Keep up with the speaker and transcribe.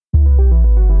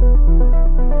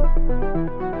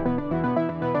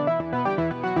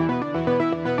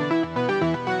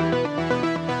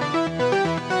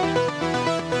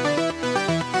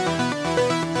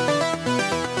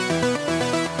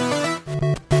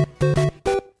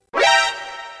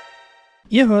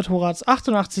Ihr hört Horaz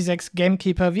 88.6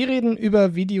 GameKeeper. Wir reden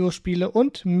über Videospiele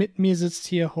und mit mir sitzt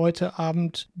hier heute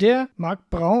Abend der Marc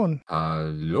Braun.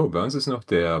 Hallo, bei uns ist noch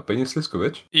der Benni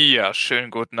Sliskovic. Ja,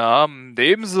 schönen guten Abend.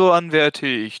 Ebenso anwerte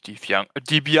ich die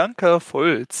Bianca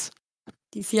Volz.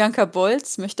 Die Bianca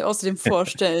Volz möchte außerdem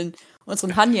vorstellen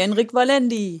unseren Henryk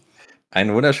Walendy.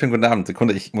 Einen wunderschönen guten Abend.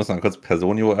 Sekunde, ich muss noch kurz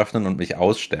Personio öffnen und mich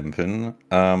ausstempeln.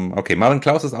 Okay, Marvin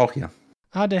Clauß ist auch hier.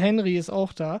 Der Henry ist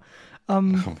auch da.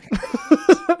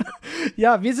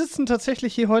 Ja, wir sitzen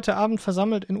tatsächlich hier heute Abend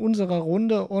versammelt in unserer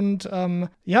Runde und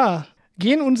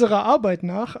gehen unserer Arbeit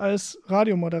nach als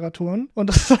Radiomoderatoren. Und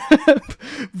deshalb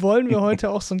wollen wir heute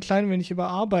auch so ein klein wenig über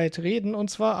Arbeit reden. Und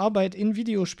zwar Arbeit in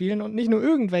Videospielen und nicht nur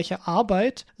irgendwelche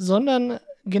Arbeit, sondern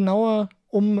genauer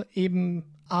um eben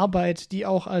Arbeit, die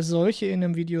auch als solche in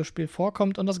einem Videospiel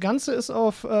vorkommt. Und das Ganze ist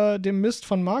auf dem Mist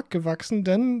von Marc gewachsen,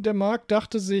 denn der Marc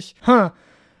dachte sich,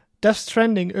 Death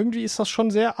Stranding, irgendwie ist das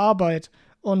schon sehr Arbeit.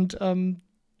 Und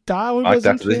darüber Marc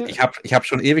sind wir... Ich hab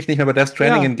schon ewig nicht mehr über Death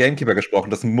Stranding in GameKeeper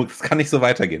gesprochen. Das kann nicht so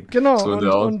weitergehen. Genau,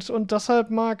 So, und deshalb,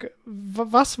 Marc,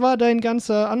 was war dein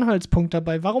ganzer Anhaltspunkt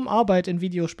dabei? Warum Arbeit in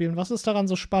Videospielen? Was ist daran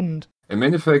so spannend? Im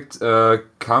Endeffekt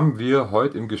kamen wir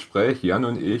heute im Gespräch, Jan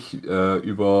und ich,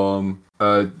 über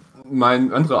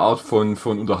meine andere Art von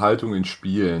Unterhaltung in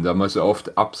Spielen. Da man so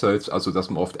oft abseits, also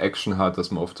dass man oft Action hat, dass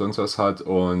man oft sonst was hat.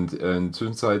 Und in der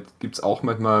Zwischenzeit gibt es auch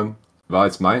manchmal, war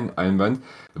jetzt mein Einwand,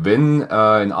 wenn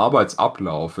ein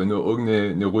Arbeitsablauf, wenn du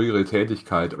irgendeine ruhigere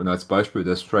Tätigkeit, und als Beispiel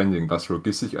das Stranding, was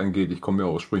Logistik angeht, ich komme ja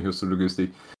ursprünglich aus der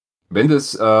Logistik, wenn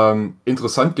das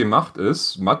interessant gemacht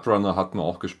ist, Mudrunner hatten wir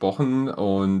auch gesprochen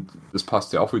und das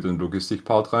passt ja auch wieder in den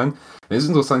Logistik-Part rein, wenn es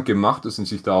interessant gemacht ist und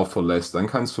sich darauf verlässt, dann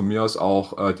kann es von mir aus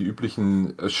auch die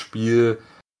üblichen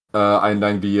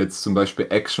Spieleinlagen wie jetzt zum Beispiel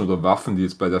Action oder Waffen, die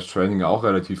jetzt bei der Stranding auch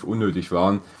relativ unnötig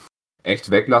waren,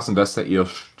 echt weglassen, was da eher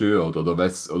stört oder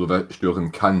was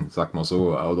stören kann, sag mal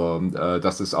so. Oder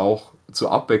dass es auch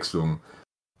zur Abwechslung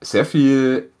sehr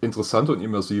viel interessanter und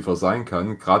immersiver sein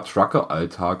kann. Gerade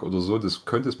Trucker-Alltag oder so, das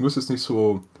muss es nicht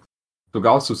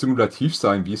sogar so simulativ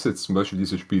sein, wie es jetzt zum Beispiel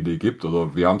diese Spiele gibt.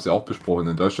 Oder wir haben es ja auch besprochen,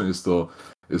 in Deutschland ist der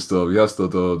wie heißt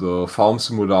der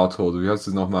Farm-Simulator, oder wie heißt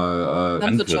es nochmal?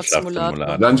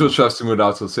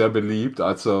 Landwirtschaftssimulator, sehr beliebt.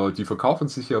 Also die verkaufen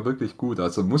sich ja wirklich gut.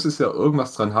 Also muss es ja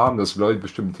irgendwas dran haben, dass Leute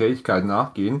bestimmten Tätigkeiten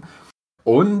nachgehen.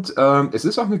 Und es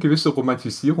ist auch eine gewisse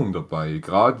Romantisierung dabei.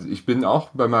 Gerade ich bin auch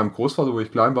bei meinem Großvater, wo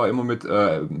ich klein war, immer mit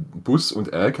Bus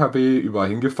und LKW überall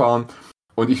hingefahren.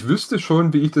 Und ich wüsste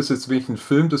schon, wie ich das jetzt, wenn ich einen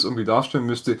Film das irgendwie darstellen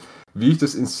müsste, wie ich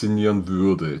das inszenieren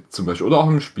würde, zum Beispiel, oder auch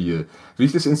im Spiel, wie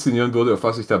ich das inszenieren würde, auf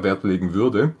was ich da Wert legen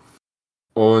würde.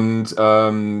 Und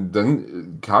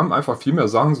dann kamen einfach viel mehr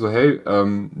Sachen so, hey,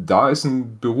 da ist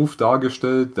ein Beruf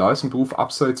dargestellt, da ist ein Beruf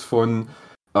abseits von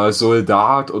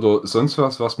Soldat oder sonst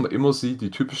was man immer sieht,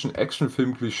 die typischen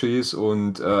Actionfilm-Klischees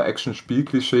und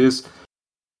Action-Spiel-Klischees.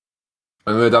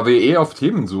 Da wir auf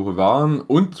Themensuche waren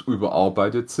und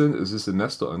überarbeitet sind, es ist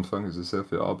Semesteranfang, es ist sehr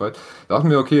viel Arbeit, dachten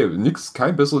wir, okay,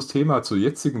 kein besseres Thema zur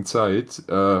jetzigen Zeit,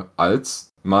 als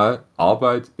mal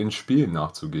Arbeit in Spielen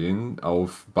nachzugehen,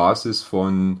 auf Basis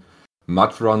von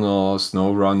Mudrunner,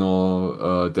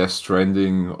 Snowrunner, Death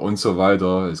Stranding und so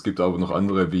weiter. Es gibt aber noch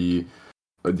andere, die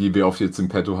wir oft jetzt im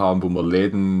Petto haben, wo man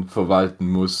Läden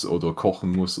verwalten muss oder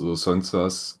kochen muss oder sonst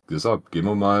was. Deshalb gehen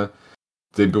wir mal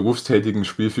den berufstätigen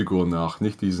Spielfiguren nach,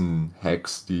 nicht diesen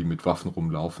Hacks, die mit Waffen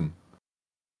rumlaufen.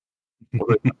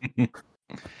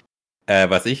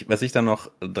 Was ich dann noch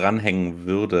dranhängen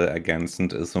würde,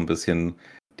 ergänzend, ist so ein bisschen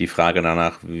die Frage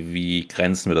danach, wie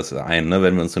grenzen wir das ein, ne?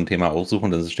 Wenn wir uns ein Thema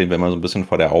aussuchen, dann stehen wir immer so ein bisschen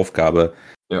vor der Aufgabe,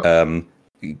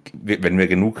 wenn wir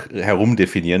genug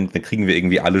herumdefinieren, dann kriegen wir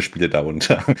irgendwie alle Spiele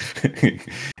darunter.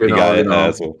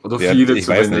 Egal. So. Oder viele ich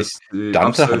weiß nicht.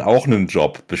 Dante hat auch einen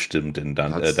Job bestimmt in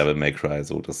Devil May Cry.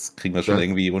 So, das kriegen wir schon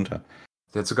irgendwie unter.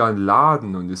 Der hat sogar einen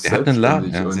Laden und ist selbstständig. Hat einen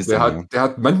Laden, und der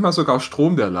hat manchmal sogar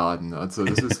Strom, der Laden. Also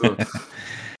das ist so.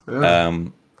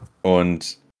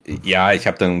 Und ja, ich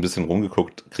habe dann ein bisschen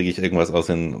rumgeguckt, kriege ich irgendwas aus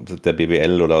der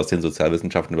BWL oder aus den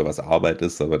Sozialwissenschaften, über was Arbeit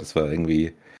ist, aber das war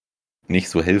irgendwie nicht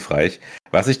so hilfreich.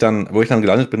 Wo ich dann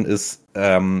gelandet bin, ist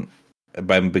beim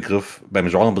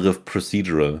Genrebegriff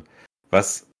Procedural.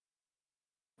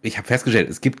 Ich habe festgestellt,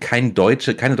 es gibt keine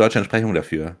deutsche Entsprechung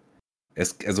dafür.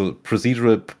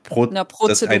 Procedural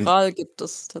prozedural gibt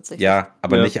es tatsächlich. Ja,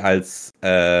 aber nicht als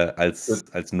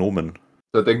Nomen.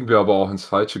 Da denken wir aber auch ins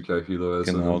Falsche gleich wieder.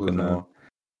 Genau.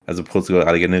 Also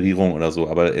prozedurale Generierung oder so.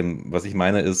 Aber was ich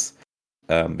meine ist,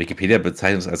 Wikipedia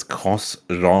bezeichnet es als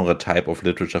Cross-Genre Type of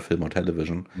Literature, Film und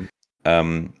Television.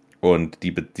 Und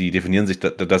die definieren sich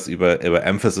das über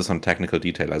Emphasis on Technical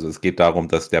Detail. Also es geht darum,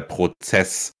 dass der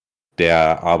Prozess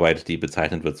der Arbeit, die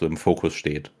bezeichnet wird, so im Fokus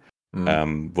steht.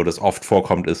 Wo das oft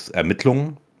vorkommt, ist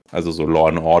Ermittlungen, also so Law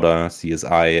and Order,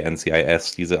 CSI,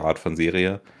 NCIS, diese Art von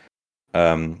Serie,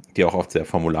 die auch oft sehr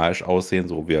formularisch aussehen,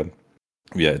 so wir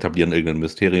etablieren irgendein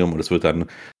Mysterium und es wird dann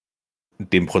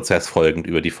dem Prozess folgend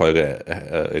über die Folge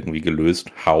irgendwie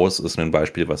gelöst. House ist ein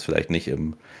Beispiel, was vielleicht nicht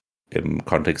im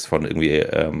Kontext von irgendwie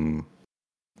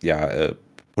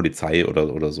Polizei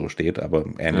oder so steht, aber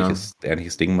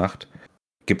ähnliches Ding macht.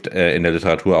 Gibt in der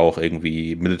Literatur auch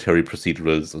irgendwie Military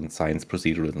Procedurals und Science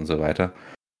Procedurals und so weiter.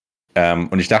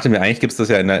 Und ich dachte mir, eigentlich gibt es das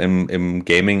ja im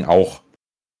Gaming auch.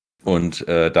 Und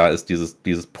da ist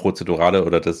dieses Prozedurale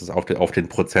oder das ist auf den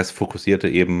Prozess fokussierte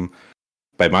eben,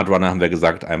 bei Mudrunner haben wir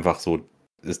gesagt, einfach so,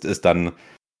 ist dann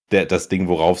das Ding,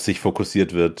 worauf sich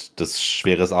fokussiert wird, das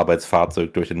schweres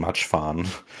Arbeitsfahrzeug durch den Matsch fahren.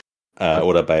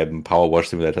 Oder beim Powerwash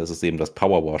Simulator ist es eben das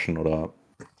Powerwashen oder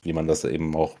wie man das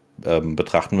eben auch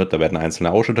betrachten wird. Da werden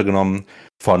einzelne Ausschnitte genommen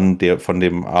von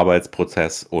dem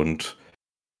Arbeitsprozess und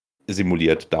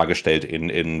simuliert, dargestellt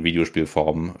in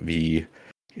Videospielform, wie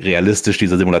realistisch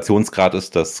dieser Simulationsgrad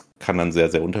ist. Das kann dann sehr,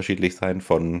 sehr unterschiedlich sein,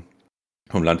 vom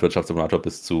Landwirtschaftssimulator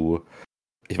bis zu,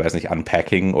 ich weiß nicht,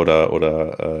 Unpacking oder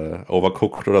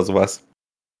Overcooked oder sowas.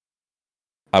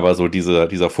 Aber so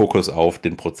dieser Fokus auf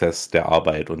den Prozess der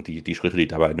Arbeit und die Schritte, die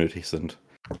dabei nötig sind,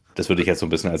 das würde ich jetzt so ein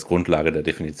bisschen als Grundlage der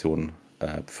Definition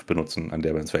benutzen, an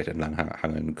der wir uns vielleicht entlang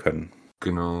hangeln können.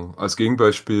 Genau. Als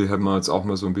Gegenbeispiel hätten wir jetzt auch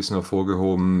mal so ein bisschen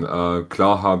hervorgehoben,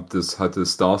 klar hat das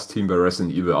Stars-Team bei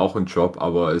Resident Evil auch einen Job,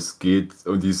 aber es geht,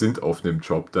 und die sind auf einem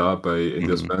Job da in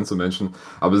der Spencer-Menschen,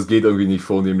 aber es geht irgendwie nicht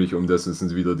vornehmlich um das, es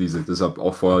sind wieder deshalb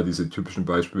auch vorher diese typischen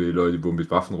Beispiele, die Leute, die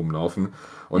mit Waffen rumlaufen.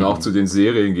 Und auch zu den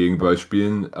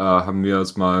Serien-Gegenbeispielen haben wir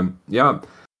jetzt mal,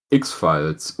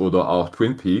 X-Files oder auch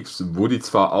Twin Peaks, wo die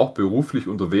zwar auch beruflich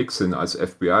unterwegs sind als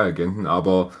FBI-Agenten,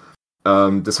 aber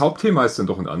das Hauptthema ist dann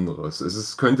doch ein anderes.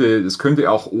 Es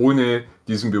könnte auch ohne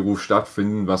diesen Beruf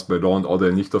stattfinden, was bei Law and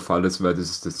Order nicht der Fall ist, weil das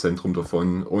ist das Zentrum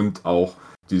davon und auch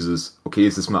dieses, okay,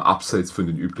 es ist mal abseits von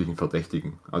den üblichen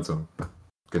Verdächtigen. Also,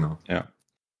 genau. Ja.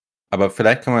 Aber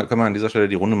vielleicht können wir an dieser Stelle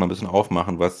die Runde mal ein bisschen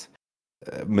aufmachen, was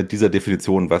mit dieser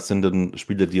Definition, was sind denn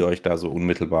Spiele, die euch da so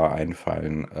unmittelbar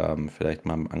einfallen? Vielleicht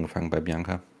mal angefangen bei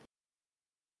Bianca.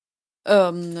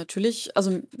 Natürlich,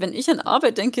 also wenn ich an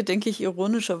Arbeit denke, denke ich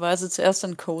ironischerweise zuerst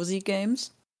an Cozy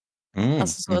Games.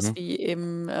 Also sowas wie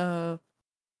eben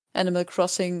Animal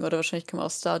Crossing oder wahrscheinlich kann man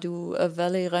auch Stardew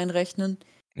Valley reinrechnen.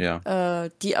 Ja.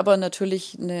 Die aber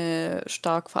natürlich eine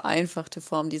stark vereinfachte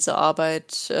Form dieser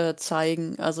Arbeit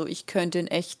zeigen. Also ich könnte in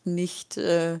echt nicht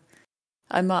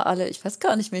einmal alle, ich weiß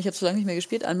gar nicht mehr, ich habe so lange nicht mehr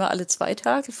gespielt, einmal alle 2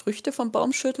 Tage Früchte vom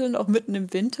Baum schütteln, auch mitten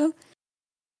im Winter.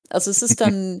 Also es ist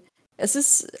dann es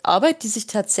ist Arbeit, die sich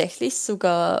tatsächlich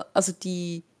sogar, also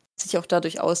die sich auch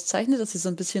dadurch auszeichnet, dass sie so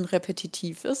ein bisschen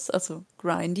repetitiv ist, also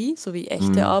grindy, so wie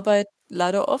echte Arbeit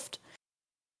leider oft.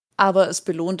 Aber es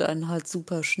belohnt einen halt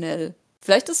super schnell.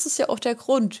 Vielleicht ist es ja auch der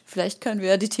Grund. Vielleicht können wir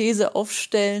ja die These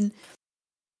aufstellen,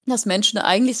 dass Menschen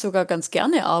eigentlich sogar ganz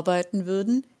gerne arbeiten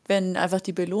würden, wenn einfach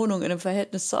die Belohnung in einem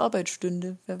Verhältnis zur Arbeit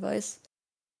stünde. Wer weiß.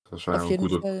 Wahrscheinlich Auf auch ein jeden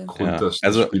guter Fall. Grund, dass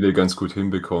die Spiele ganz gut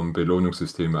hinbekommen,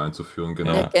 Belohnungssysteme einzuführen.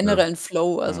 Genau. Ja, generell ein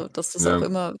Flow, also dass das Ja. auch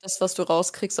immer, das, was du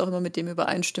rauskriegst, auch immer mit dem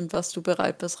übereinstimmt, was du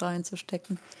bereit bist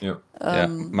reinzustecken. Ja.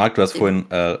 Marc, du hast vorhin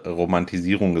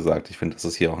Romantisierung gesagt. Ich finde, das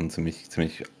ist hier auch ein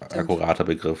ziemlich akkurater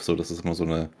Begriff. So, das ist immer so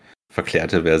eine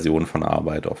verklärte Version von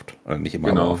Arbeit oft. Oder nicht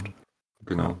immer, aber oft.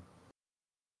 Genau.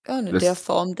 Ja, in der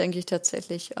Form denke ich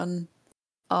tatsächlich an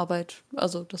Arbeit.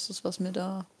 Also das ist, was mir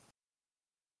da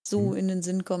so in den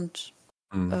Sinn kommt.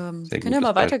 Wir können ja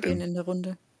mal weitergehen in der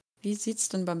Runde. Wie sieht's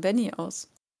denn beim Benni aus?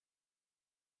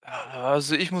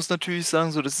 Also ich muss natürlich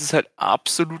sagen, so das ist halt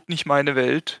absolut nicht meine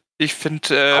Welt. Ich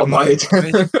finde, Arbeit.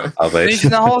 wenn ich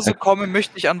nach Hause komme,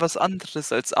 möchte ich an was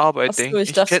anderes als Arbeit denken.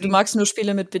 Ich dachte, du magst nur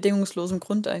Spiele mit bedingungslosem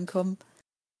Grundeinkommen.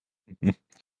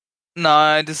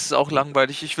 Nein, das ist auch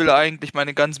langweilig. Ich will eigentlich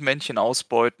meine ganzen Männchen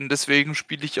ausbeuten. Deswegen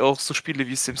spiele ich auch so Spiele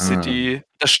wie SimCity.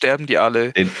 Da sterben die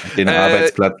alle. Den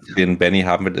Arbeitsplatz, den Benni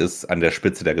haben wird, ist an der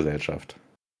Spitze der Gesellschaft.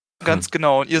 Ganz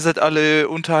genau. Und ihr seid alle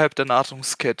unterhalb der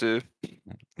Nahrungskette.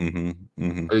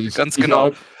 Ganz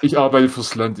genau. Ich arbeite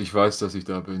fürs Land, ich weiß, dass ich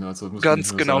da bin. Also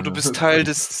ganz genau, du bist Teil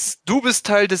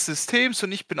des Systems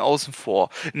und ich bin außen vor.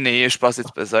 Nee, Spaß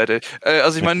jetzt beiseite.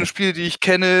 Also ich meine, Spiele, die ich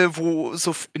kenne, wo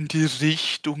so in die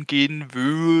Richtung gehen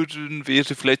würden,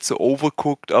 wäre vielleicht so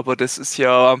Overcooked, aber das ist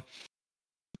ja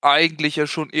eigentlich ja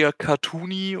schon eher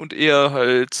cartoony und eher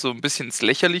halt so ein bisschen ins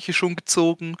Lächerliche schon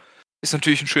gezogen. Ist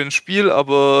natürlich ein schönes Spiel,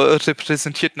 aber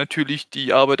repräsentiert natürlich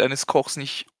die Arbeit eines Kochs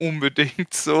nicht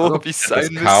unbedingt so, wie es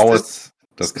sein müsste.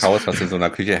 das Chaos, was in so einer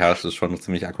Küche herrscht, ist schon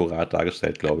ziemlich akkurat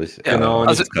dargestellt, glaube ich. Ja, Genau,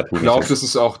 also- ich glaube, das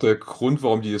ist auch der Grund,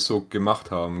 warum die es so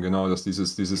gemacht haben. Genau, dass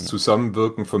dieses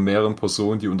Zusammenwirken von mehreren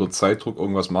Personen, die unter Zeitdruck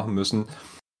irgendwas machen müssen.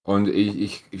 Und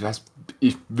ich weiß,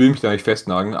 ich will mich da nicht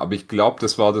festnageln, aber ich glaube,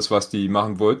 das war das, was die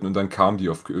machen wollten und dann kamen die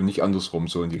oft, nicht andersrum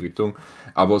so in die Richtung.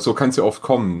 Aber so kann es ja oft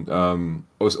kommen,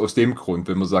 aus dem Grund,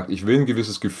 wenn man sagt, ich will ein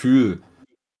gewisses Gefühl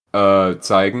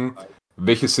zeigen,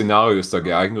 welches Szenario ist da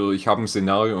geeignet oder ich habe ein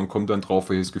Szenario und komme dann drauf,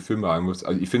 welches Gefühl man haben muss.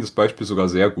 Also ich finde das Beispiel sogar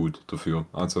sehr gut dafür.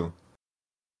 Also.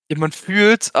 Ja, man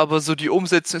fühlt's, aber so die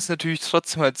Umsetzung ist natürlich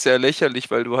trotzdem halt sehr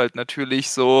lächerlich, weil du halt natürlich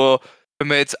so, wenn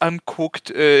man jetzt anguckt,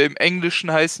 im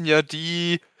Englischen heißen ja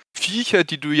die Viecher,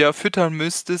 die du ja füttern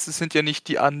müsstest, das sind ja nicht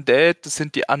die Undead, das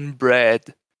sind die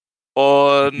Unbred.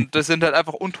 Und das sind halt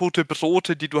einfach untote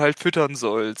Brote, die du halt füttern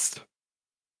sollst.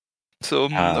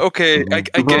 So, okay,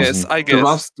 I guess.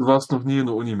 Du warst noch nie in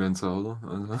der Unimensa, oder?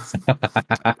 Also.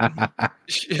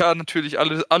 Ja, natürlich,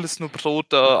 alles nur Brot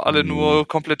da, alle nur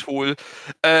komplett hohl.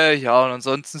 Ja, und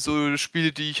ansonsten so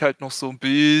Spiele, die ich halt noch so ein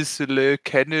bisschen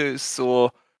kenne, ist so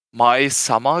My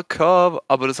Summer Car,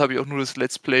 aber das habe ich auch nur das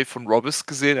Let's Play von Robis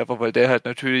gesehen, einfach weil der halt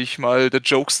natürlich mal der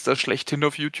Jokester schlechthin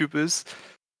auf YouTube ist.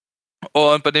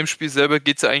 Und bei dem Spiel selber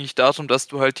geht es ja eigentlich darum, dass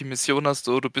du halt die Mission hast,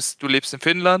 so, du lebst in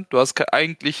Finnland, du hast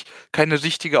eigentlich keine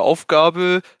richtige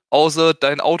Aufgabe, außer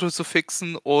dein Auto zu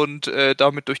fixen und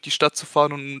damit durch die Stadt zu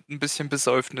fahren und ein bisschen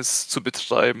Besäufnis zu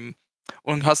betreiben.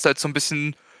 Und hast halt so ein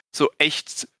bisschen so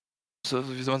echt,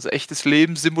 wie soll man sagen, echtes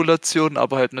Leben-Simulation,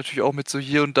 aber halt natürlich auch mit so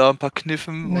hier und da ein paar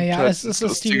Kniffen Naja, und halt es ist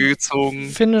Lustige die gezogen.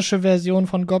 finnische Version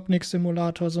von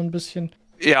Gopnik-Simulator, so ein bisschen.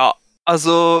 Ja,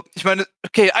 also, ich meine,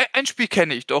 okay, ein Spiel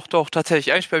kenne ich, doch,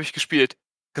 tatsächlich, ein Spiel habe ich gespielt.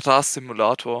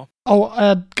 Gras-Simulator. Oh,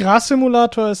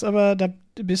 Gras-Simulator ist aber, da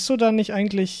bist du da nicht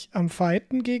eigentlich am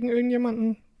Fighten gegen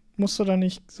irgendjemanden? Musst du da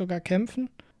nicht sogar kämpfen?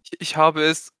 Ich habe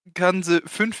es ganze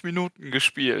 5 Minuten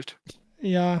gespielt.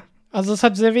 Ja, also es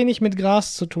hat sehr wenig mit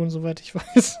Gras zu tun, soweit ich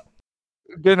weiß.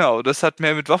 Genau, das hat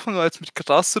mehr mit Waffen als mit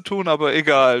Gras zu tun, aber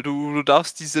egal. Du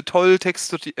darfst diese toll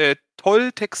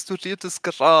texturiertes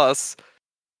Gras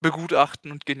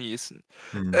begutachten und genießen.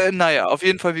 Naja, auf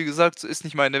jeden Fall, wie gesagt, so ist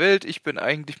nicht meine Welt. Ich bin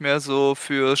eigentlich mehr so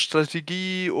für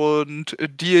Strategie und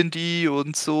D&D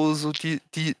und so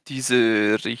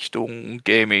diese Richtung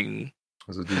Gaming.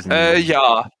 Also diesen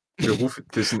Ja. Beruf,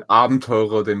 diesen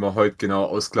Abenteurer, den wir heute genau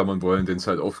ausklammern wollen, den es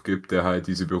halt oft gibt, der halt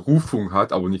diese Berufung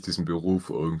hat, aber nicht diesen Beruf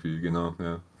irgendwie, genau,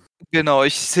 ja. Genau,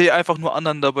 ich sehe einfach nur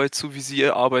anderen dabei zu, wie sie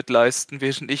ihre Arbeit leisten,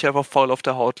 während ich einfach faul auf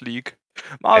der Haut lieg.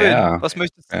 Marvin, Ja, was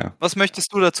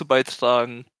möchtest du dazu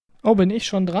beitragen? Oh, bin ich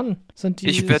schon dran?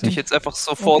 Ich werde dich jetzt einfach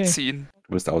so vorziehen.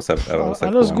 Du bist außer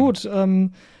Alles gut.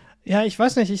 Ja, ich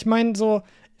weiß nicht, ich meine so,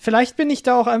 vielleicht bin ich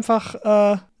da auch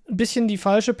einfach ein bisschen die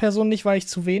falsche Person, nicht weil ich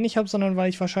zu wenig habe, sondern weil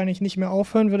ich wahrscheinlich nicht mehr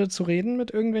aufhören würde zu reden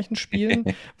mit irgendwelchen Spielen,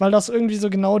 weil das irgendwie so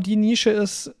genau die Nische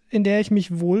ist, in der ich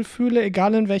mich wohlfühle,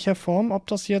 egal in welcher Form, ob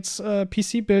das jetzt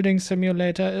PC Building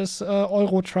Simulator ist,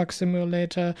 Euro Truck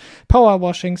Simulator, Power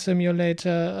Washing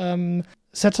Simulator,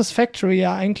 Satisfactory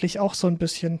ja eigentlich auch so ein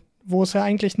bisschen, wo es ja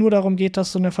eigentlich nur darum geht,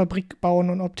 dass du eine Fabrik bauen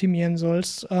und optimieren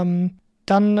sollst.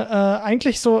 Dann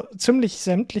eigentlich so ziemlich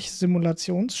sämtliche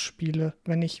Simulationsspiele,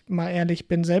 wenn ich mal ehrlich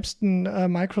bin. Selbst ein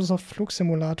Microsoft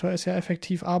Flugsimulator ist ja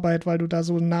effektiv Arbeit, weil du da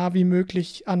so nah wie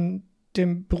möglich an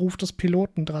dem Beruf des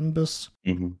Piloten dran bist.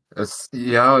 Das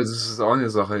ist auch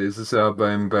eine Sache. Es ist ja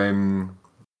beim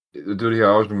natürlich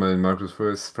auch schon mal in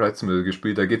Microsoft Freizeit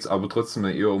gespielt, da geht es aber trotzdem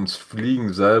eher ums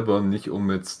Fliegen selber, nicht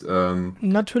um jetzt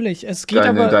natürlich, es geht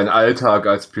aber dein Alltag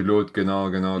als Pilot, genau.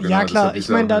 Ja klar, ich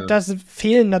meine, da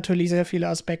fehlen natürlich sehr viele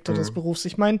Aspekte des Berufs.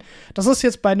 Ich meine, das ist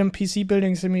jetzt bei einem PC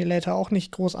Building Simulator auch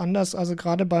nicht groß anders, also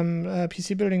gerade beim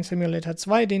PC Building Simulator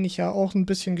 2, den ich ja auch ein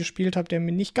bisschen gespielt habe, der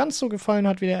mir nicht ganz so gefallen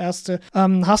hat wie der erste,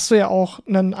 hast du ja auch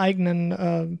einen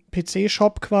eigenen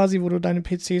PC-Shop quasi, wo du deine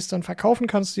PCs dann verkaufen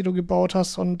kannst, die du gebaut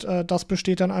hast, und das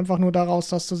besteht dann einfach nur daraus,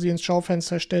 dass du sie ins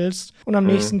Schaufenster stellst und am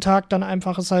nächsten Tag dann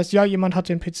einfach, es heißt, ja, jemand hat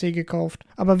den PC gekauft.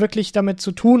 Aber wirklich damit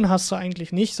zu tun hast du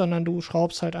eigentlich nicht, sondern du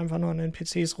schraubst halt einfach nur an den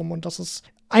PCs rum, und das ist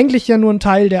eigentlich ja nur ein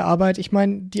Teil der Arbeit. Ich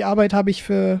meine, die Arbeit habe ich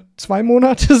für 2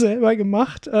 Monate selber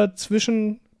gemacht,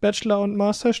 zwischen Bachelor- und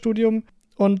Masterstudium.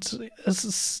 Und es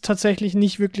ist tatsächlich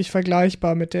nicht wirklich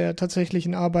vergleichbar mit der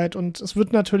tatsächlichen Arbeit. Und es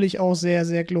wird natürlich auch sehr,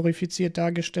 sehr glorifiziert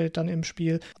dargestellt dann im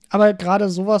Spiel. Aber gerade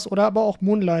sowas, oder aber auch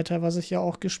Moonlighter, was ich ja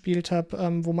auch gespielt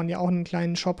habe, wo man ja auch einen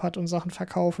kleinen Shop hat und Sachen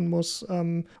verkaufen muss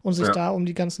und sich da um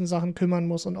die ganzen Sachen kümmern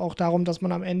muss. Und auch darum, dass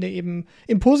man am Ende eben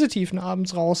im Positiven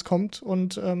abends rauskommt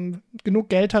und genug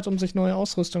Geld hat, um sich neue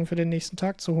Ausrüstung für den nächsten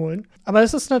Tag zu holen. Aber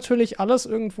es ist natürlich alles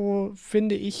irgendwo,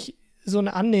 finde ich, so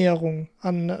eine Annäherung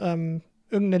an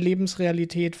irgendeine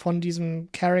Lebensrealität von diesem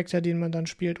Charakter, den man dann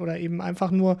spielt, oder eben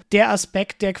einfach nur der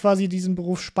Aspekt, der quasi diesen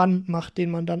Beruf spannend macht,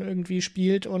 den man dann irgendwie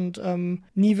spielt und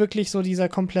nie wirklich so dieser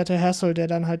komplette Hassle, der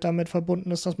dann halt damit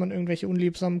verbunden ist, dass man irgendwelche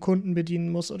unliebsamen Kunden bedienen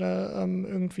muss oder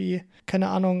irgendwie, keine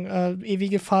Ahnung,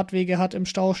 ewige Fahrtwege hat, im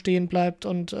Stau stehen bleibt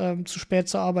und zu spät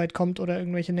zur Arbeit kommt oder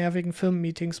irgendwelche nervigen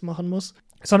Firmenmeetings machen muss.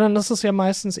 Sondern das ist ja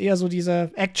meistens eher so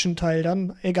dieser Action-Teil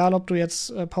dann, egal ob du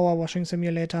jetzt Powerwashing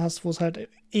Simulator hast, wo es halt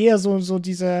eher so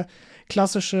dieser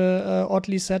klassische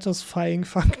oddly satisfying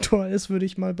Faktor ist, würde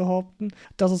ich mal behaupten,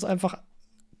 dass es einfach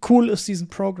cool ist, diesen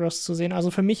Progress zu sehen. Also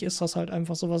für mich ist das halt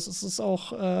einfach sowas. Es ist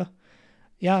auch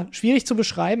schwierig zu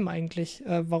beschreiben eigentlich,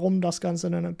 warum das Ganze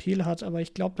einen Appeal hat, aber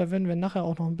ich glaube, da werden wir nachher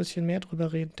auch noch ein bisschen mehr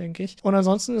drüber reden, denke ich. Und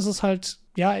ansonsten ist es halt,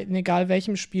 ja, in egal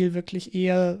welchem Spiel wirklich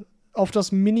eher auf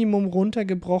das Minimum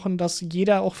runtergebrochen, dass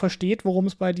jeder auch versteht, worum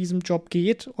es bei diesem Job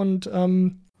geht und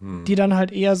die dann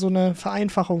halt eher so eine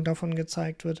Vereinfachung davon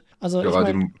gezeigt wird. Also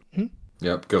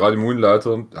gerade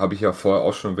Moonlighter habe ich ja vorher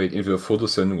auch schon erwähnt, entweder vor der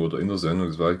Sendung oder in der Sendung,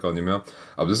 das weiß ich gar nicht mehr.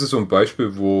 Aber das ist so ein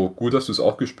Beispiel, wo gut, dass du es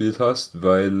auch gespielt hast,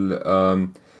 weil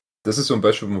das ist so ein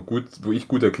Beispiel, wo ich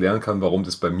gut erklären kann, warum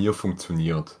das bei mir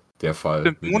funktioniert, der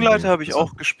Fall. Moonlighter habe ich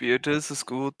auch gespielt, das ist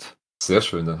gut. Sehr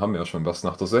schön, dann haben wir ja schon was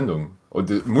nach der Sendung.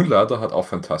 Und Moonlighter hat auch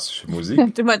fantastische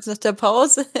Musik. Du meinst nach der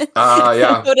Pause? Ah,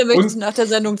 ja. Oder möchtest du nach der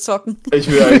Sendung zocken? Ich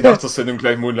will eigentlich nach der Sendung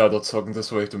gleich Moonlighter zocken,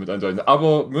 das wollte ich damit andeuten.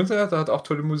 Aber Moonlighter hat auch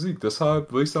tolle Musik,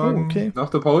 deshalb würde ich sagen,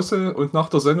 nach der Pause und nach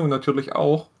der Sendung natürlich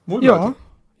auch Moonlighter.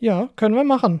 Ja, können wir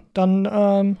machen.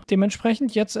 Dann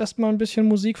dementsprechend jetzt erstmal ein bisschen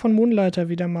Musik von Moonlighter,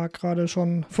 wie der Marc gerade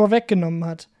schon vorweggenommen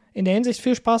hat. In der Hinsicht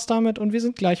viel Spaß damit und wir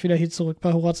sind gleich wieder hier zurück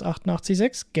bei Horaz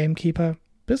 88.6 GameKeeper.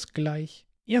 Bis gleich.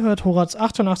 Ihr hört Horaz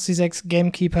 88.6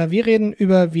 GameKeeper. Wir reden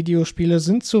über Videospiele,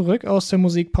 sind zurück aus der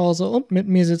Musikpause und mit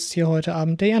mir sitzt hier heute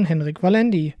Abend der Jan Henryk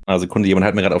Walendy. Sekunde, jemand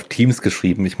hat mir gerade auf Teams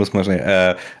geschrieben. Ich muss mal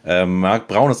schnell. Marc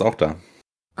Braun ist auch da.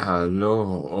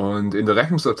 Hallo. Und in der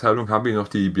Rechnungsabteilung haben wir noch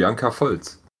die Bianca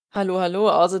Volz. Hallo.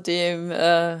 Außerdem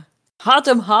hart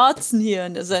im Harzen hier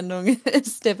in der Sendung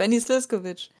ist der Benni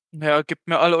Sliskovic. Ja, gebt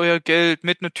mir all euer Geld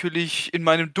mit. Natürlich in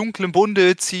meinem dunklen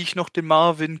Bunde ziehe ich noch den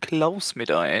Marvin Clauß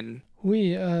mit ein.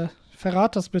 Hui,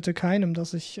 verrat das bitte keinem,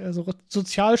 dass ich so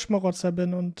Sozialschmarotzer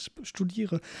bin und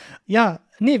studiere. Ja,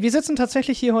 nee, wir sitzen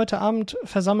tatsächlich hier heute Abend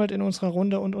versammelt in unserer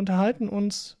Runde und unterhalten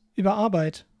uns über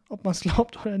Arbeit. Ob man es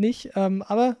glaubt oder nicht.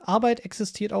 Aber Arbeit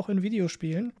existiert auch in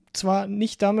Videospielen. Zwar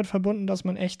nicht damit verbunden, dass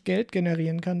man echt Geld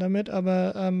generieren kann damit,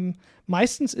 aber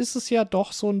meistens ist es ja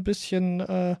doch so ein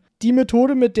bisschen die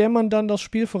Methode, mit der man dann das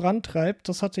Spiel vorantreibt.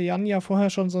 Das hatte Jan ja vorher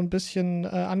schon so ein bisschen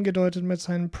angedeutet mit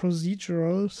seinen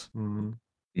Procedurals.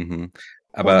 Mhm.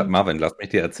 Aber Marvin, lass mich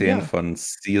dir erzählen von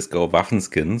CSGO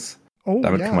Waffenskins.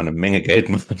 Damit kann man eine Menge Geld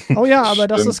machen. Oh ja, aber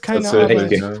das ist keine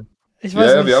Arbeit. Ich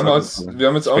weiß nicht. Wir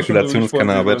haben jetzt auch Spekulation ist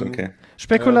keine Arbeit, okay.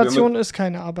 Spekulation ist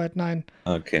keine Arbeit, nein.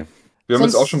 Okay. Wir haben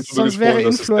jetzt auch schon drüber gesprochen,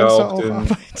 dass es ja auch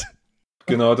Arbeit.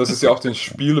 Genau, dass es ja auch den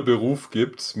Spieleberuf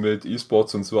gibt mit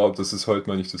E-Sports und so, aber das ist heute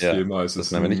mal nicht das Thema.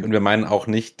 Das meinen wir nicht. Und wir meinen auch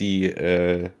nicht die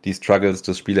Struggles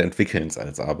des Spieleentwickelns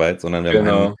als Arbeit, sondern wir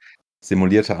meinen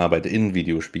simulierte Arbeit in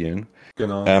Videospielen.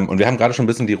 Genau. Und wir haben gerade schon ein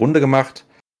bisschen die Runde gemacht,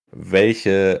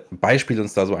 welche Beispiele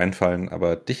uns da so einfallen,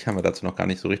 aber dich haben wir dazu noch gar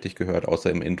nicht so richtig gehört, außer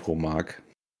im Intro, Marc.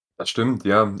 Das stimmt,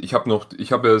 ja. Ich habe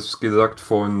ja es gesagt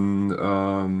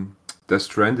von Death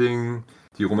Stranding,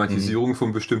 die Romantisierung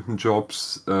von bestimmten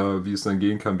Jobs, wie es dann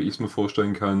gehen kann, wie ich es mir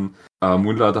vorstellen kann.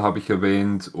 Moonlighter habe ich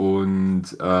erwähnt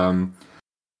und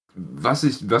was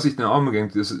ich dann auch mal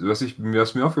denke,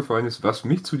 was mir aufgefallen ist, was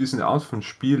mich zu dieser Art von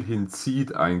Spiel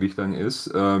hinzieht eigentlich dann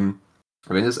ist, wenn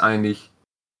es eigentlich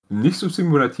nicht so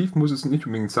simulativ muss es nicht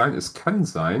unbedingt sein, es kann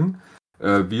sein,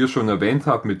 wie ihr schon erwähnt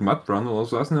habt mit Marc Braun oder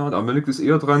so was, aber mir liegt es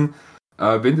eher dran,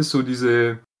 wenn es so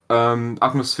diese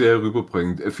Atmosphäre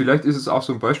rüberbringt. Vielleicht ist es auch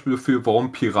so ein Beispiel dafür,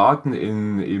 warum Piraten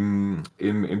im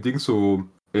Ding so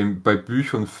bei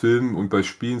Büchern, Filmen und bei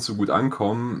Spielen so gut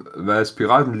ankommen, weil das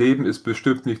Piratenleben ist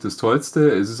bestimmt nicht das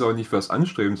Tollste, es ist auch nicht was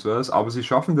Anstrebenswertes, aber sie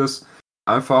schaffen das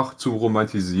einfach zu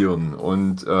romantisieren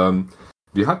und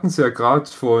wir hatten es ja gerade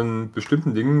von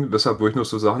bestimmten Dingen, weshalb wollte ich noch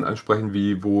so Sachen ansprechen,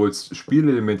 wie wo jetzt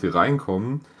Spielelemente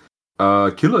reinkommen.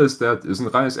 Killer is Dead ist ein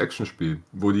reines Actionspiel,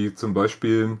 wo die zum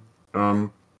Beispiel,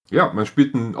 man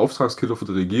spielt einen Auftragskiller für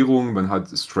die Regierung, man hat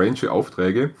strange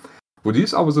Aufträge, wo die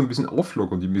es aber so ein bisschen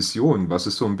auflockern, die Mission, was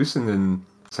es so ein bisschen einen,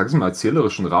 sag ich mal,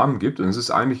 erzählerischen Rahmen gibt und es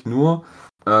ist eigentlich nur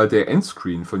der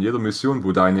Endscreen von jeder Mission,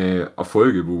 wo deine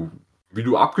Erfolge, wie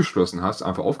du abgeschlossen hast,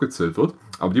 einfach aufgezählt wird,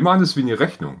 aber die machen das wie eine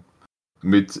Rechnung.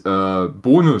 Mit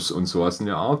Bonus und sowas in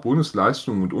der Art,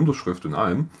 Bonusleistung und Unterschrift und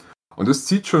allem. Und das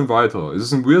zieht schon weiter. Es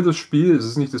ist ein weirdes Spiel, es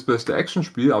ist nicht das beste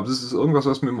Actionspiel, aber es ist irgendwas,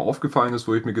 was mir immer aufgefallen ist,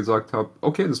 wo ich mir gesagt habe,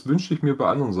 okay, das wünsche ich mir bei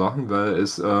anderen Sachen, weil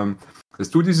es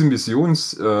tut diese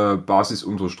Missionsbasis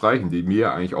unterstreichen, die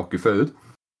mir eigentlich auch gefällt.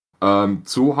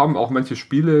 So haben auch manche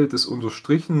Spiele das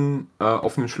unterstrichen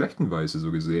auf eine schlechten Weise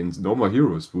so gesehen. No More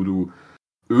Heroes, wo du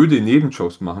öde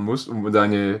Nebenjobs machen musst, um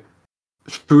deine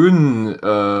schönen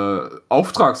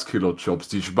Auftragskiller-Jobs,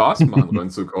 die Spaß machen,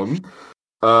 ranzukommen.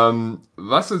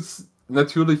 Was jetzt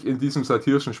natürlich in diesem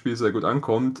satirischen Spiel sehr gut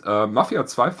ankommt, Mafia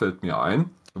 2 fällt mir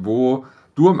ein, wo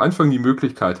du am Anfang die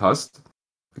Möglichkeit hast,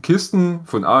 Kisten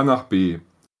von A nach B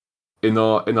in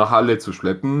einer Halle zu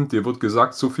schleppen. Dir wird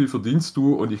gesagt, so viel verdienst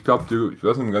du und ich glaube, ich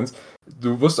weiß nicht ganz,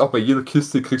 du wirst auch bei jeder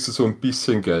Kiste kriegst du so ein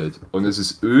bisschen Geld und es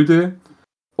ist öde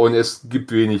und es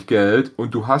gibt wenig Geld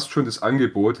und du hast schon das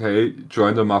Angebot, hey,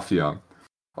 join the Mafia.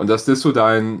 Und dass das so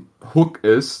dein Hook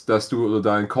ist, oder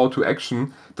dein Call to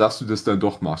Action, dass du das dann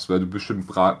doch machst, weil du bestimmt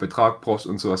Betrag brauchst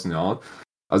und sowas in der Art.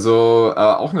 Also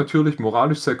auch natürlich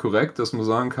moralisch sehr korrekt, dass man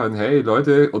sagen kann, hey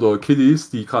Leute oder Kiddies,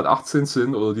 die gerade 18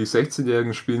 sind oder die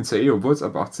 16-Jährigen spielen CE, obwohl es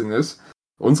ab 18 ist.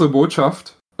 Unsere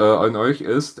Botschaft an euch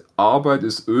ist, Arbeit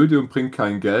ist öde und bringt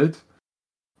kein Geld,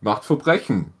 macht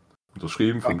Verbrechen.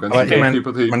 Unterschrieben vom ganzen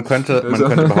GameKeeper-Team. Man könnte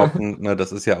behaupten, ne,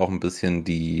 das ist ja auch ein bisschen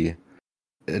die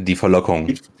Verlockung.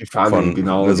 Die Falle,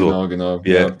 genau.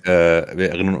 Wir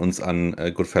erinnern uns an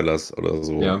Goodfellas oder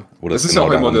so. Ja. Wo das ist genau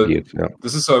auch immer geht. Ja.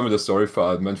 Das ist auch immer der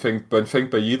Storyfaden. Man fängt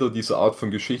bei jeder dieser Art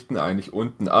von Geschichten eigentlich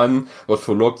unten an, wird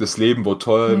verlockt, das Leben wird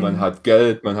toll, man hat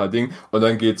Geld, man hat Ding und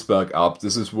dann geht's bergab.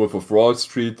 Das ist Wolf of Wall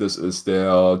Street, das ist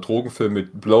der Drogenfilm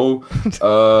mit Blow.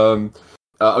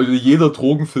 Also jeder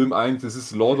Drogenfilm eigentlich, das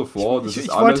ist Lord of War. Ich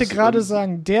wollte gerade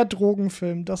sagen, der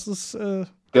Drogenfilm, das ist...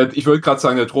 Ich wollte gerade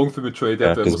sagen, der Drogenfilm mit Johnny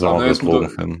Depp,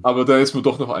 aber da ist mir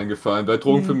doch noch eingefallen. Bei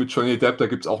Drogenfilm mit Johnny Depp, da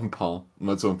gibt es auch ein paar.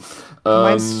 Also, du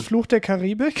meinst Fluch der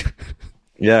Karibik?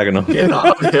 Ja, genau. Genau,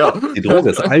 der. Die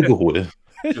Droge ist Alkohol.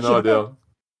 Genau, der.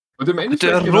 Und im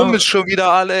Endeffekt, der Rum ist schon wieder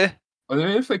alle. Und im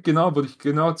Endeffekt, würde ich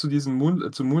zu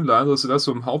diesem zum Moonlighter, also das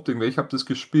so im Hauptding, weil ich habe das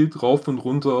gespielt, rauf und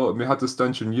runter, mir hat das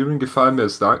Dungeoneering gefallen, mir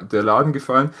ist der Laden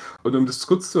gefallen. Und um das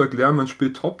kurz zu erklären, man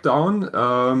spielt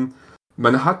Top-Down,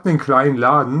 man hat einen kleinen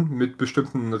Laden mit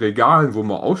bestimmten Regalen, wo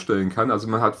man ausstellen kann. Also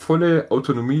man hat volle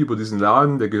Autonomie über diesen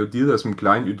Laden, der gehört dir, das ist ein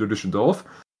kleinen idyllischen Dorf.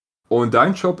 Und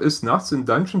dein Job ist, nachts in den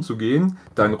Dungeon zu gehen,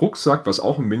 deinen Rucksack, was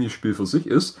auch ein Minispiel für sich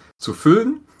ist, zu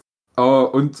füllen.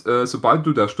 Und sobald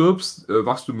du da stirbst,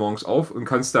 wachst du morgens auf und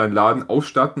kannst deinen Laden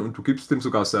ausstatten und du gibst dem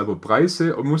sogar selber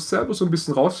Preise und musst selber so ein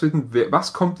bisschen rausfinden,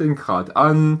 was kommt denn gerade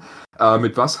an,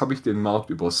 mit was habe ich den Markt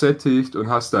übersättigt und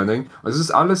hast dann denkt, also es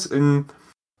ist alles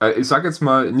ich sag jetzt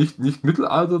mal, nicht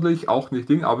mittelalterlich, auch nicht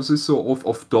Ding, aber es ist so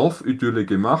auf Dorfidylle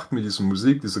gemacht, mit dieser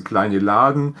Musik, dieser kleine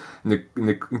Laden,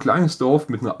 ein kleines Dorf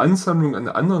mit einer Ansammlung an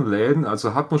anderen Läden,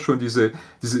 also hat man schon diese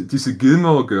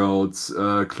Gilmore Girls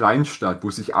Kleinstadt,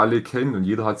 wo sich alle kennen und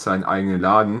jeder hat seinen eigenen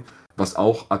Laden, was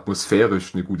auch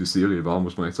atmosphärisch eine gute Serie war,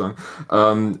 muss man echt sagen.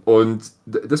 Und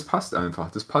das passt einfach,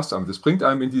 das bringt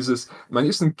einem in dieses, man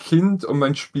ist ein Kind und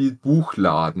man spielt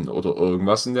Buchladen oder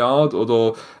irgendwas in der Art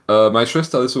oder meine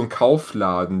Schwester hat so ein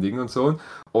Kaufladen-Ding und so.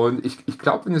 Und ich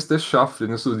glaube, wenn es das schafft,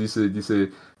 wenn es so diese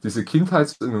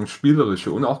Kindheitserinnerung,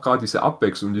 spielerische und auch gerade diese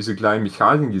Abwechslung, diese kleinen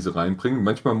Mechaniken, die sie reinbringen,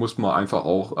 manchmal muss man einfach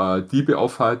auch Diebe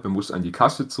aufhalten, man muss an die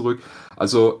Kasse zurück.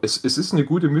 Also es ist eine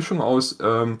gute Mischung aus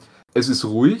es ist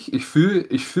ruhig, ich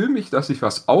fühl mich, dass ich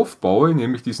was aufbaue,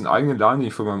 nämlich diesen eigenen Laden, den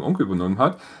ich von meinem Onkel übernommen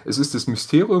habe. Es ist das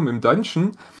Mysterium im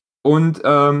Dungeon und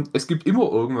es gibt immer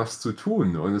irgendwas zu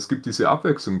tun und es gibt diese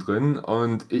Abwechslung drin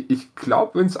und ich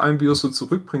glaube, wenn es einen wieder so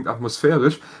zurückbringt,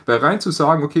 atmosphärisch, weil rein zu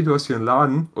sagen, okay, du hast hier einen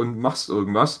Laden und machst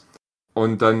irgendwas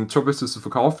und dein Job ist, das zu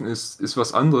verkaufen, ist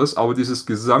was anderes, aber dieses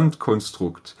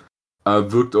Gesamtkonstrukt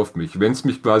wirkt auf mich. Wenn es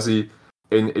mich quasi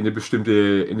in eine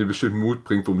bestimmte Mut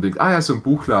bringt, wo man denkt, ja, so ein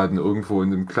Buchladen irgendwo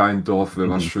in einem kleinen Dorf wäre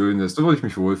was Schönes, da würde ich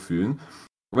mich wohlfühlen.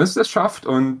 Und wenn es das schafft,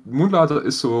 und Moonlighter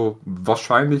ist so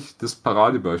wahrscheinlich das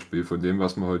Paradebeispiel von dem,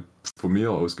 was man heute von mir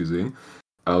aus gesehen,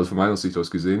 also von meiner Sicht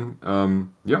aus gesehen,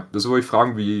 das wollte ich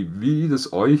fragen,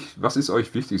 was ist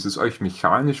euch wichtig? Ist es euch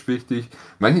mechanisch wichtig?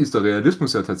 Manchmal ist der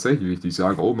Realismus ja tatsächlich wichtig,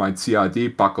 sagen, oh, mein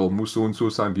CAD-Bagger muss so und so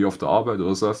sein wie auf der Arbeit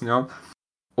oder so, ja.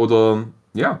 Oder,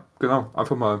 ja, genau,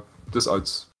 einfach mal das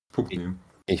als Punkt nehmen.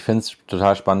 Ich finde es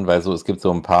total spannend, weil es gibt so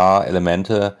ein paar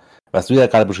Elemente, was du ja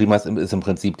gerade beschrieben hast, ist im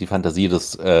Prinzip die Fantasie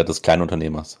des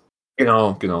Kleinunternehmers.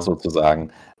 Genau.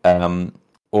 Sozusagen.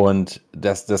 Und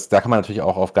da kann man natürlich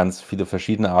auch auf ganz viele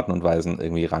verschiedene Arten und Weisen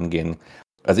irgendwie rangehen.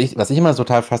 Also was ich immer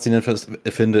total faszinierend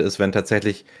finde, ist, wenn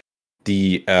tatsächlich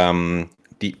die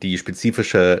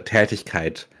spezifische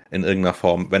Tätigkeit in irgendeiner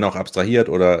Form, wenn auch abstrahiert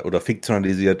oder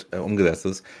fiktionalisiert umgesetzt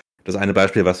ist. Das eine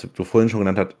Beispiel, was du vorhin schon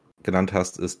genannt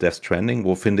hast, ist Death Stranding,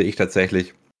 wo finde ich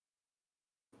tatsächlich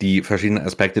die verschiedenen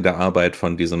Aspekte der Arbeit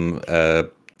von diesem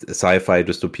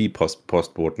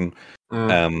Sci-Fi-Dystopie-Postboten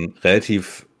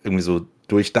relativ irgendwie so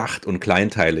durchdacht und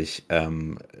kleinteilig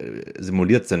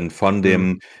simuliert sind von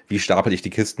dem, wie stapel ich die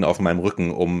Kisten auf meinem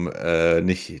Rücken,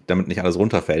 damit nicht alles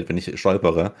runterfällt, wenn ich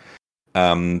stolpere,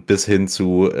 bis hin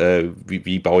zu,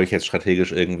 wie baue ich jetzt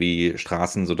strategisch irgendwie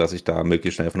Straßen, sodass ich da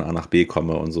möglichst schnell von A nach B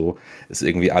komme und so, ist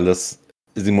irgendwie alles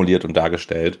simuliert und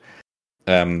dargestellt.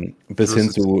 Bis hin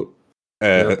zu,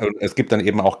 es gibt dann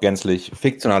eben auch gänzlich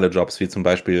fiktionale Jobs, wie zum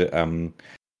Beispiel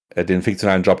den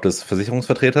fiktionalen Job des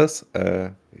Versicherungsvertreters.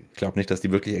 Ich glaube nicht, dass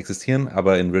die wirklich existieren,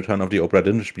 aber in Return of the Obra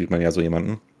Dinn spielt man ja so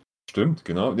jemanden. Stimmt,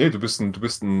 genau. Nee, bist du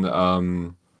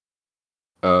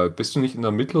nicht ein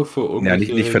Ermittler für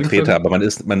irgendwelche... Ja, nicht Vertreter, aber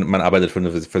man arbeitet für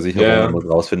eine Versicherung und muss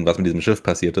rausfinden, was mit diesem Schiff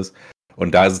passiert ist.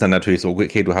 Und da ist es dann natürlich so,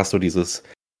 okay, du hast so dieses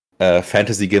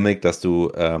Fantasy-Gimmick, dass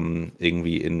du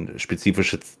irgendwie in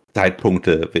spezifische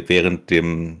Zeitpunkte während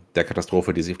der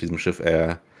Katastrophe, die sich auf diesem Schiff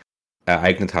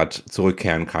ereignet hat,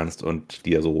 zurückkehren kannst und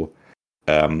dir so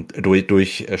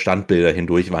durch Standbilder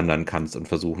hindurch wandern kannst und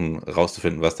versuchen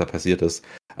rauszufinden, was da passiert ist.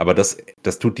 Aber das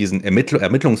tut diesen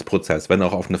Ermittlungsprozess, wenn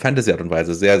auch auf eine Fantasy-Art und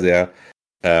Weise, sehr, sehr,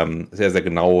 sehr, sehr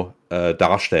genau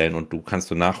darstellen, und du kannst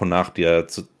so nach und nach dir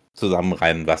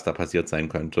zusammenreimen, was da passiert sein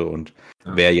könnte und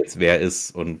wer jetzt wer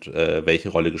ist und welche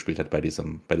Rolle gespielt hat bei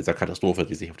dieser Katastrophe,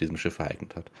 die sich auf diesem Schiff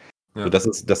ereignet hat. Ja. So, das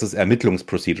ist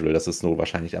Ermittlungsprocedural, das ist so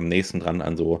wahrscheinlich am nächsten dran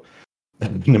an so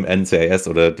einem NCIS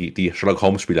oder die Sherlock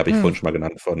Holmes-Spiele, habe ich vorhin schon mal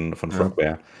genannt, von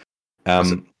Frogware.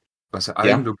 Was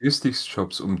allen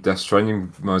Logistikjobs, um Death Stranding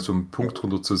mal so einen Punkt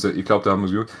drunter zu setzen, ich glaube, da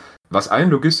haben wir was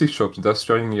allen Logistikjobs und Death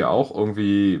Stranding ja auch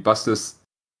irgendwie, was das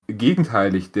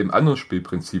gegenteilig dem anderen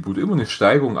Spielprinzip, wo du immer eine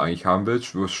Steigerung eigentlich haben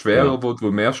willst, wo es schwerer wird,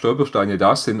 wo mehr Stolpersteine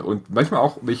da sind und manchmal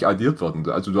auch welche addiert werden.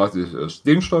 Also du hast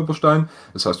den Stolperstein,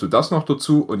 das hast du das noch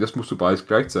dazu und jetzt musst du beides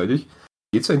gleichzeitig.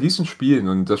 Geht es in diesen Spielen,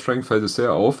 und Death Stranding fällt es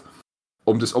sehr auf,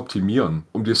 um das Optimieren,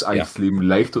 um das eigentlich Leben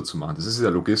leichter zu machen. Das ist ja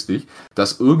Logistik,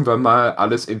 dass irgendwann mal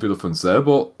alles entweder von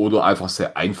selber oder einfach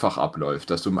sehr einfach abläuft.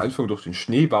 Dass du am Anfang durch den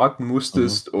Schnee warten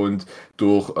musstest und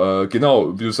durch,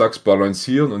 genau, wie du sagst,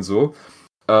 balancieren und so.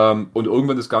 Und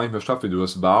irgendwann das gar nicht mehr stattfindet. Du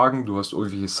hast Wagen, du hast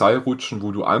irgendwelche Seilrutschen,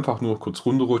 wo du einfach nur kurz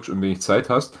runterrutschst und wenig Zeit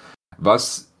hast.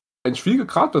 Was eine schwierige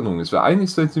Gratwanderung ist, weil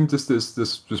eigentlich nimmt das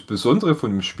Besondere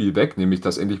von dem Spiel weg, nämlich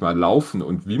dass endlich mal Laufen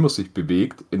und wie man sich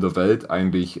bewegt in der Welt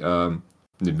eigentlich einen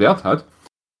Wert hat.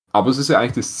 Aber es ist ja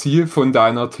eigentlich das Ziel von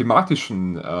deiner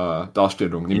thematischen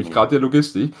Darstellung, nämlich gerade der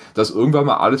Logistik, dass irgendwann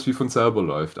mal alles wie von selber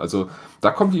läuft. Also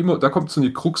da kommt so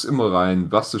eine Krux immer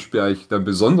rein, was das Spiel eigentlich dann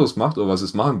besonders macht oder was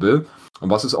es machen will und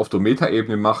was es auf der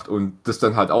Metaebene macht und das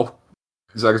dann halt auch,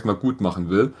 ich sage es mal, gut machen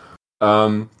will.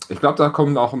 Ich glaube, da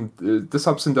kommen auch,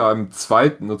 deshalb sind da in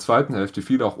der zweiten Hälfte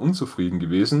viele auch unzufrieden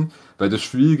gewesen, weil das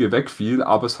Schwierige wegfiel,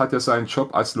 aber es hat ja seinen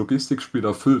Job als Logistikspieler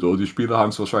erfüllt, oder die Spieler haben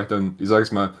es wahrscheinlich dann, ich sage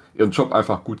es mal, ihren Job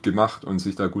einfach gut gemacht und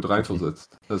sich da gut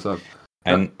reinversetzt. Deshalb,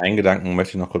 Einen Gedanken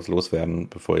möchte ich noch kurz loswerden,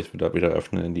 bevor ich wieder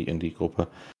öffne in die Gruppe.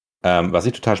 Was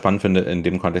ich total spannend finde in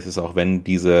dem Kontext ist auch, wenn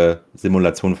diese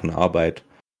Simulation von Arbeit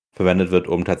verwendet wird,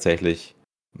 um tatsächlich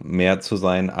mehr zu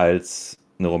sein als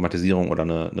eine Romantisierung oder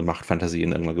eine Machtfantasie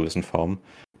in irgendeiner gewissen Form.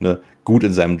 Gut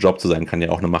in seinem Job zu sein, kann ja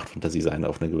auch eine Machtfantasie sein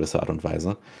auf eine gewisse Art und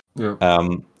Weise. Ja.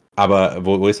 Aber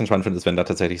wo ich es dann spannend finde, ist, wenn da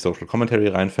tatsächlich Social Commentary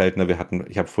reinfällt.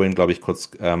 Ich habe vorhin, glaube ich, kurz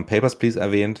Papers, Please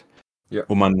erwähnt,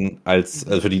 wo man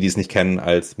für die es nicht kennen,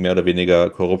 als mehr oder weniger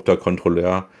korrupter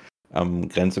Kontrolleur am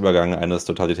Grenzübergang eines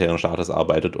totalitären Staates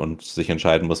arbeitet und sich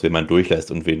entscheiden muss, wen man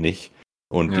durchlässt und wen nicht.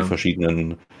 Und die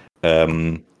verschiedenen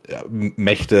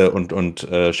Mächte und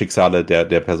Schicksale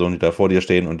der Personen, die da vor dir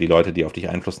stehen und die Leute, die auf dich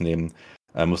Einfluss nehmen,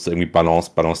 musst du irgendwie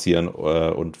balancieren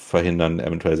und verhindern,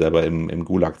 eventuell selber im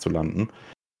Gulag zu landen.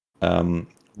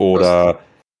 Oder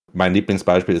mein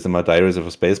Lieblingsbeispiel ist immer Diaries of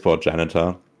a Spaceport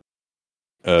Janitor,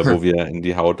 wo wir in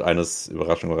die Haut eines,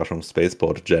 Überraschung,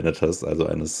 Spaceport Janitors, also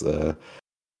eines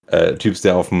Typs,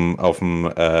 der auf dem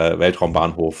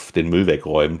Weltraumbahnhof den Müll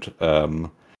wegräumt,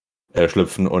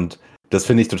 schlüpfen. Und das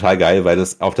finde ich total geil, weil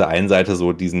das auf der einen Seite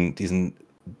so diesen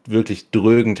wirklich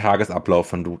drögen Tagesablauf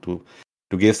von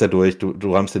du gehst da durch, du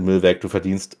räumst den Müll weg, du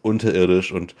verdienst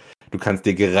unterirdisch und du kannst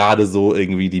dir gerade so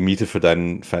irgendwie die Miete für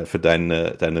deine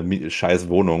scheiß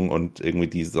Wohnung und irgendwie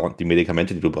die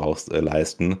Medikamente, die du brauchst,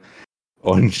 leisten.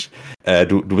 Und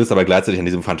du bist aber gleichzeitig an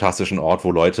diesem fantastischen Ort,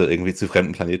 wo Leute irgendwie zu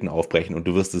fremden Planeten aufbrechen und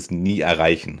du wirst es nie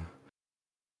erreichen.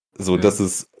 So, das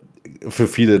ist für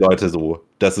viele Leute so,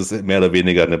 das ist mehr oder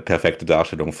weniger eine perfekte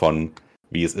Darstellung von,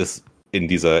 wie es ist, in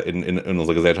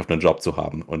unserer Gesellschaft einen Job zu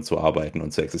haben und zu arbeiten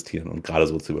und zu existieren und gerade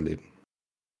so zu überleben.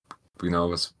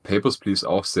 was Papers, Please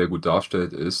auch sehr gut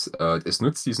darstellt, ist, es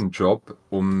nutzt diesen Job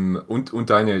und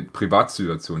deine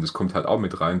Privatsituation, das kommt halt auch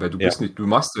mit rein, weil du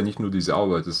machst ja nicht nur diese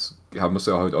Arbeit, das haben wir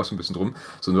ja heute auch so ein bisschen drum,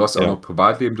 sondern du hast auch noch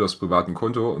Privatleben, du hast privaten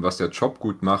Konto und was der Job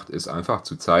gut macht, ist einfach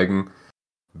zu zeigen,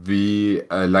 wie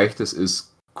leicht es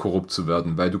ist, korrupt zu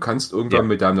werden, weil du kannst irgendwann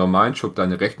mit deinem normalen Job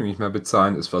deine Rechnung nicht mehr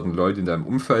bezahlen, es werden Leute in deinem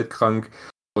Umfeld krank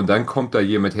und dann kommt da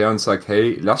jemand her und sagt,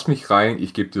 hey, lass mich rein,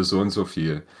 ich gebe dir so und so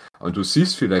viel. Und du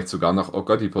siehst vielleicht sogar noch, oh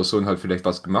Gott, die Person hat vielleicht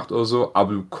was gemacht oder so,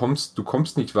 aber du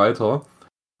kommst nicht weiter,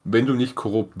 wenn du nicht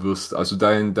korrupt wirst. Also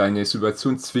deine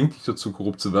Situation zwingt dich dazu,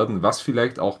 korrupt zu werden, was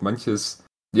vielleicht auch manches,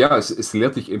 es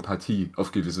lehrt dich Empathie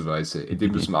auf gewisse Weise,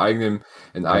 indem du es in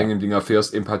eigenem Ding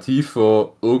erfährst, Empathie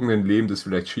für irgendein Leben, das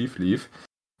vielleicht schief lief.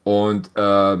 Und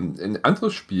ein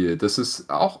anderes Spiel, das ist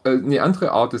auch eine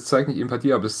andere Art, das zeigt nicht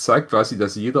Empathie, aber es zeigt quasi,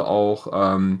 dass jeder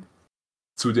auch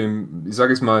zu dem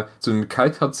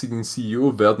kaltherzigen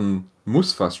CEO werden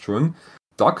muss fast schon.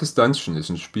 Darkest Dungeon ist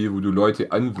ein Spiel, wo du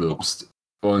Leute anwirbst.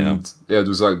 Und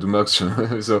du merkst schon,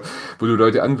 also, wo du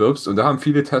Leute anwirbst. Und da haben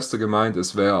viele Tester gemeint,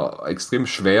 es wäre extrem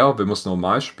schwer, wenn man es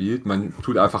normal spielt. Man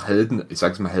tut einfach Helden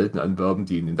anwerben,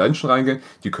 die in den Dungeon reingehen.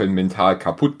 Die können mental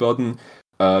kaputt werden.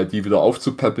 Die wieder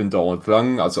aufzupäppeln dauert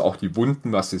lang. Also auch die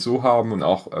Wunden, was sie so haben. Und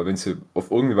auch, wenn sie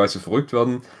auf irgendeine Weise verrückt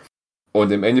werden. Und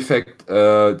im Endeffekt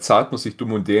zahlt man sich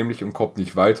dumm und dämlich und kommt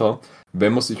nicht weiter,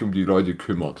 wenn man sich um die Leute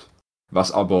kümmert.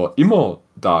 Was aber immer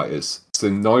da ist,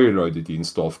 sind neue Leute, die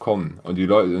ins Dorf kommen. Und die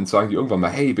Leute, dann sagen die irgendwann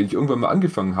mal, hey, wenn ich irgendwann mal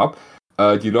angefangen habe,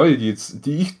 die Leute, die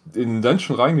ich in den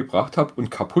Dungeon reingebracht habe und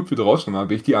kaputt wieder rausgenommen habe,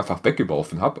 wenn ich die einfach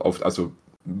weggeworfen habe, also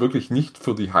wirklich nicht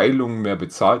für die Heilung mehr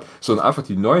bezahlt, sondern einfach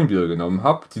die neuen wieder genommen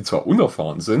habe, die zwar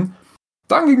unerfahren sind,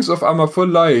 dann ging es auf einmal voll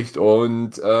leicht.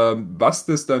 Und was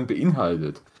das dann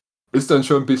beinhaltet, ist dann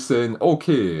schon ein bisschen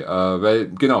okay, weil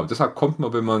genau, deshalb kommt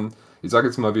man, wenn man, ich sage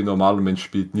jetzt mal, wie ein normaler Mensch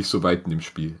spielt, nicht so weit in dem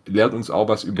Spiel. Lernt uns auch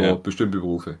was über bestimmte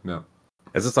Berufe,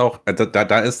 Es ist auch,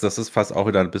 das ist fast auch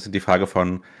wieder ein bisschen die Frage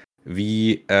von,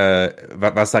 wie,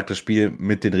 was sagt das Spiel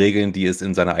mit den Regeln, die es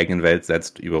in seiner eigenen Welt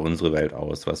setzt, über unsere Welt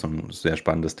aus, was so ein sehr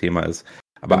spannendes Thema ist.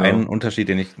 Aber einen Unterschied,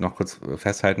 den ich noch kurz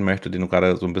festhalten möchte, den du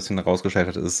gerade so ein bisschen herausgestellt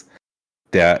hast, ist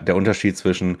der Unterschied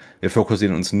zwischen, wir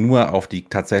fokussieren uns nur auf die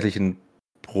tatsächlichen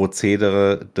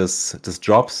Prozedere des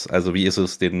Jobs, also wie ist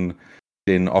es, den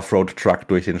Offroad-Truck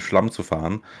durch den Schlamm zu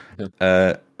fahren,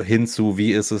 hinzu,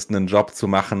 wie ist es, einen Job zu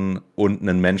machen und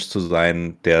ein Mensch zu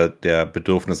sein, der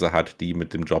Bedürfnisse hat, die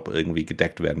mit dem Job irgendwie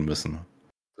gedeckt werden müssen.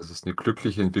 Das ist eine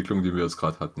glückliche Entwicklung, die wir jetzt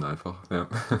gerade hatten, einfach. Ja.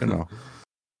 Genau.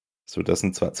 So, das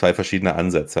sind zwei verschiedene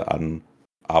Ansätze an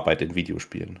Arbeit in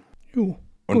Videospielen.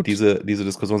 Und diese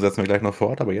Diskussion setzen wir gleich noch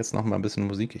fort, aber jetzt noch mal ein bisschen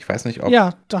Musik. Ich weiß nicht, ob...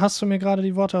 Ja, da hast du mir gerade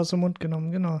die Worte aus dem Mund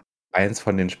genommen, genau. Eins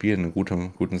von den Spielen einen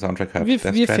guten Soundtrack hat. Wir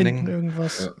finden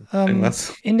irgendwas.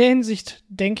 Irgendwas. In der Hinsicht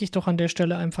denke ich doch an der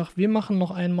Stelle einfach, wir machen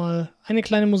noch einmal eine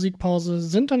kleine Musikpause,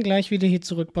 sind dann gleich wieder hier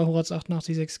zurück bei Horaz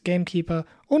 886 GameKeeper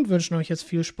und wünschen euch jetzt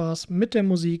viel Spaß mit der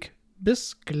Musik.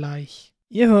 Bis gleich.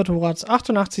 Ihr hört Horaz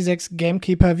 886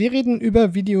 GameKeeper. Wir reden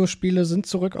über Videospiele, sind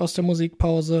zurück aus der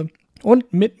Musikpause.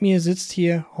 Und mit mir sitzt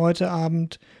hier heute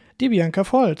Abend die Bianca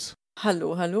Volz.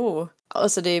 Hallo, hallo.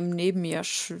 Außerdem neben mir,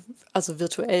 also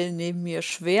virtuell neben mir,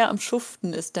 schwer am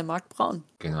Schuften ist der Marc Braun.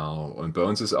 Genau, und bei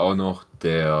uns ist auch noch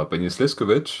der Benni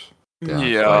Sliskovic.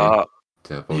 Der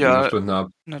baut Stunden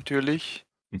ab. Natürlich.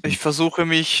 Ich versuche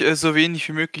mich so wenig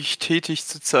wie möglich tätig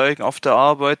zu zeigen auf der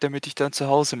Arbeit, damit ich dann zu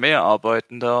Hause mehr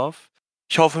arbeiten darf.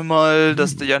 Ich hoffe mal,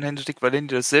 dass der Henryk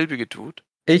Walendy dasselbe tut.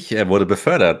 Ich wurde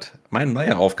befördert. Meine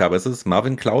neue Aufgabe ist es,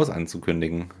 Marvin Clauß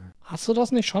anzukündigen. Hast du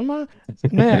das nicht schon mal?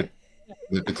 Naja,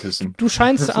 du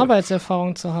scheinst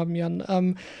Arbeitserfahrung zu haben,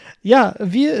 Jan.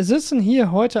 Wir sitzen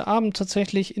hier heute Abend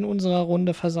tatsächlich in unserer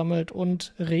Runde versammelt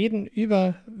und reden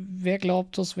über, wer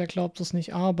glaubt es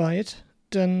nicht, Arbeit.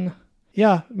 Denn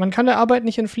ja, man kann der Arbeit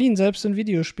nicht entfliehen, selbst in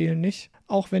Videospielen nicht.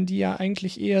 Auch wenn die ja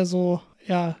eigentlich eher so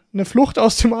eine Flucht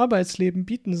aus dem Arbeitsleben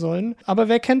bieten sollen. Aber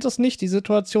wer kennt es nicht, die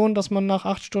Situation, dass man nach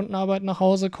 8 Stunden Arbeit nach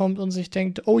Hause kommt und sich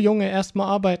denkt, oh Junge, erstmal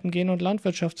arbeiten gehen und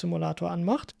Landwirtschaftssimulator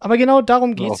anmacht. Aber genau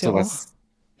darum geht's ja auch.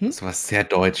 Sowas sehr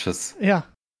Deutsches. Ja.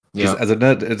 Also,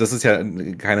 das ist ja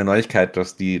keine Neuigkeit,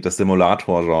 dass das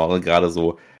Simulator-Genre, gerade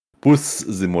so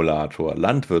Bus-Simulator,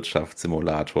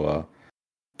 Landwirtschaftssimulator,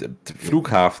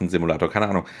 Flughafensimulator, keine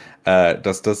Ahnung,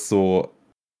 dass das so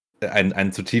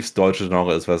ein zutiefst deutsches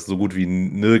Genre ist, was so gut wie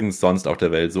nirgends sonst auf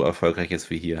der Welt so erfolgreich ist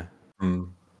wie hier.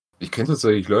 Ich kenne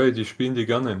tatsächlich Leute, die spielen die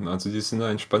gerne. Also die sind da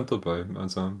entspannt dabei.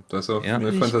 Also da ist auch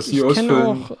eine Fantasie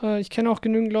ausfüllen. Ich kenne auch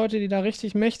genügend Leute, die da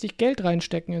richtig mächtig Geld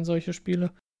reinstecken in solche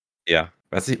Spiele. Ja,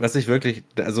 was ich wirklich,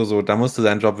 also so, da musst du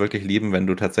deinen Job wirklich lieben, wenn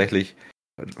du tatsächlich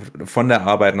von der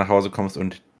Arbeit nach Hause kommst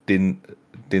und den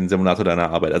Simulator deiner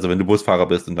Arbeit. Also wenn du Busfahrer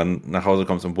bist und dann nach Hause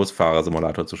kommst, um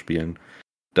Busfahrer-Simulator zu spielen.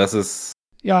 Das ist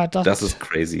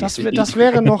crazy. Das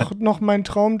wäre noch mein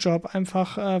Traumjob.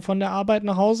 Einfach von der Arbeit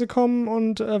nach Hause kommen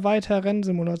und weiter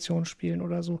Rennsimulation spielen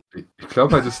oder so. Ich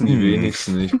glaube halt, das sind die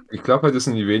wenigsten. Ich glaube halt, das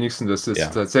sind die wenigsten, dass das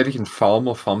tatsächlich ein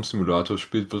Farm-Simulator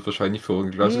spielt, wird wahrscheinlich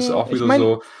verrückt. Das ist auch wieder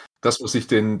so, dass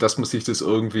man sich das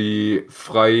irgendwie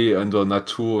frei an der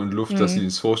Natur und Luft, dass sie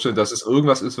das vorstellen, dass es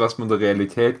irgendwas ist, was man in der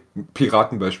Realität,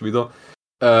 Piratenbeispiel wieder,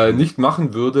 nicht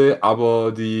machen würde,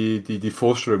 aber die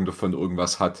Vorstellung davon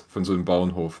irgendwas hat, von so einem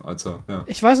Bauernhof. Also, ja.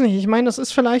 Ich weiß nicht, ich meine, das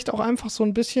ist vielleicht auch einfach so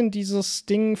ein bisschen dieses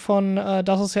Ding von,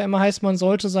 dass es ja immer heißt, man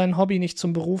sollte sein Hobby nicht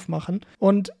zum Beruf machen.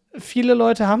 Und viele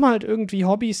Leute haben halt irgendwie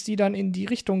Hobbys, die dann in die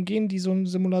Richtung gehen, die so ein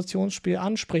Simulationsspiel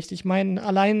anspricht. Ich meine,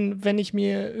 allein wenn ich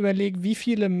mir überlege, wie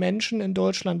viele Menschen in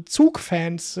Deutschland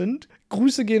Zugfans sind,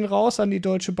 Grüße gehen raus an die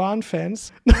Deutsche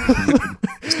Bahn-Fans.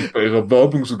 Sich bei ihrer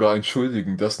Werbung sogar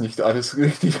entschuldigen, dass nicht alles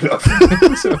richtig läuft.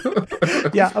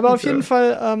 Ja, aber auf jeden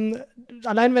Fall,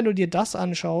 allein wenn du dir das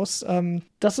anschaust,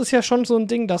 das ist ja schon so ein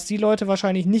Ding, dass die Leute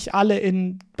wahrscheinlich nicht alle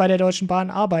bei der Deutschen Bahn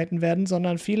arbeiten werden,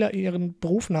 sondern viele ihren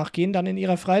Beruf nachgehen, dann in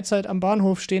ihrer Freizeit am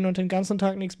Bahnhof stehen und den ganzen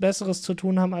Tag nichts Besseres zu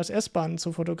tun haben, als S-Bahnen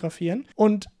zu fotografieren.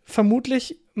 Und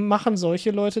vermutlich machen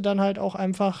solche Leute dann halt auch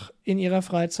einfach in ihrer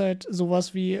Freizeit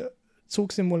sowas wie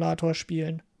Zugsimulator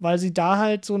spielen, weil sie da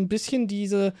halt so ein bisschen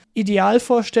diese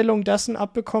Idealvorstellung dessen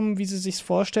abbekommen, wie sie sich's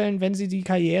vorstellen, wenn sie die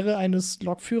Karriere eines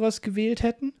Lokführers gewählt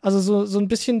hätten. Also so ein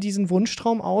bisschen diesen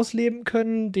Wunschtraum ausleben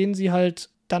können, den sie halt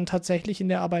dann tatsächlich in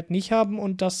der Arbeit nicht haben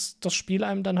und dass das Spiel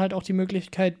einem dann halt auch die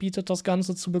Möglichkeit bietet, das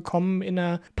Ganze zu bekommen in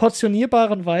einer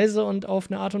portionierbaren Weise und auf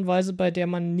eine Art und Weise, bei der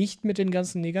man nicht mit den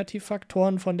ganzen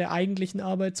Negativfaktoren von der eigentlichen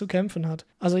Arbeit zu kämpfen hat.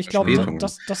 Also ich glaube,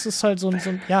 das ist halt so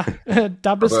ein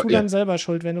da bist du dann selber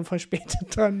schuld, wenn du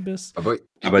verspätet dran bist. Aber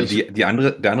der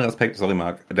andere Aspekt, sorry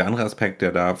Marc, der andere Aspekt,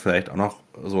 der da vielleicht auch noch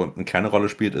so eine kleine Rolle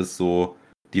spielt, ist so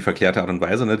die verklärte Art und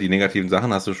Weise, ne? Die negativen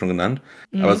Sachen hast du schon genannt.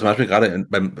 Aber zum Beispiel gerade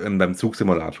beim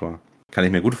Zugsimulator kann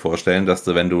ich mir gut vorstellen, dass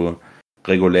du, wenn du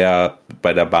regulär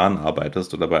bei der Bahn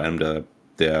arbeitest oder bei einem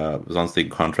der sonstigen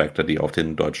Contractor, die auf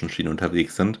den deutschen Schienen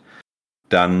unterwegs sind,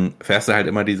 dann fährst du halt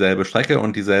immer dieselbe Strecke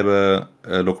und dieselbe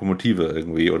Lokomotive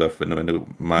irgendwie. Oder wenn du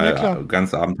mal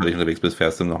ganz abenteuerlich unterwegs bist,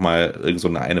 fährst du nochmal irgend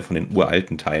so eine von den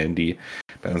uralten Teilen, die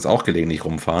bei uns auch gelegentlich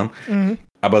rumfahren.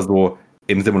 Aber so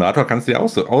im Simulator kannst du dir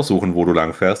aussuchen, wo du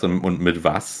lang fährst und mit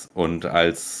was. Und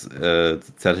als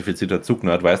zertifizierter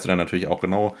Zugnerd weißt du dann natürlich auch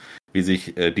genau, wie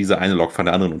sich diese eine Lok von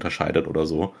der anderen unterscheidet oder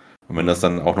so. Und wenn das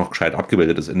dann auch noch gescheit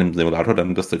abgebildet ist in dem Simulator,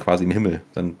 dann bist du quasi im Himmel.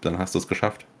 Dann hast du es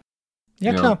geschafft.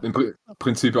 Ja, klar. Im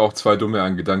Prinzip auch zwei dumme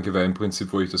ein Gedanke, weil im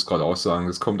Prinzip wollte ich das gerade auch sagen.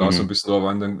 Das kommt auch so ein bisschen darauf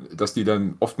an, dass die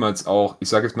dann oftmals auch, ich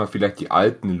sage jetzt mal, vielleicht die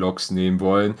alten Loks nehmen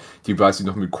wollen, die quasi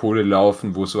noch mit Kohle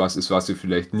laufen, wo sowas ist, was sie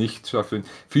vielleicht nicht schaffen.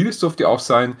 Vieles dürfte auch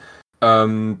sein,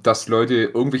 dass Leute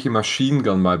irgendwelche Maschinen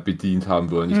gern mal bedient haben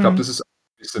wollen. Ich glaube, das ist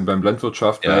ein bisschen beim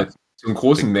Landwirtschaft, weil so einen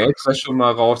großen Mähdrescher schon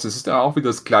mal raus, das ist ja auch wieder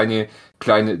das kleine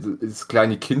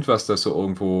Kind, was da so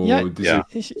irgendwo... Ja,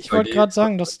 ich wollte gerade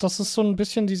sagen, das ist so ein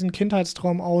bisschen diesen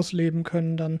Kindheitstraum ausleben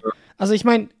können dann. Ja. Also ich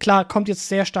meine, klar, kommt jetzt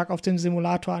sehr stark auf den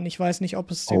Simulator an. Ich weiß nicht,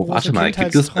 ob es der große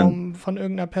Kindheitstraum von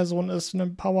irgendeiner Person ist,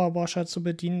 einen Powerwasher zu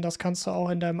bedienen. Das kannst du auch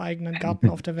in deinem eigenen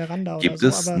Garten auf der Veranda oder so. Gibt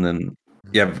es einen...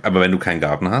 Ja, aber wenn du keinen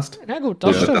Garten hast, na gut,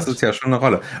 das stimmt. Das ist ja schon eine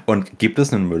Rolle. Und gibt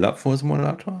es einen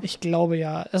Müllabfuhrsimulator? Ich glaube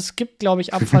ja. Es gibt, glaube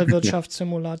ich,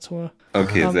 Abfallwirtschaftssimulator.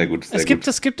 Okay, sehr gut.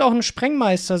 Es gibt auch einen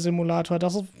Sprengmeister-Simulator.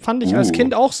 Das fand ich als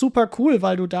Kind auch super cool,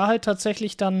 weil du da halt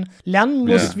tatsächlich dann lernen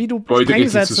musst, wie du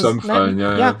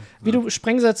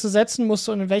Sprengsätze setzen musst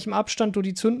und in welchem Abstand du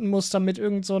die zünden musst, damit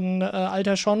irgend so ein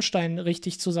alter Schornstein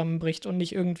richtig zusammenbricht und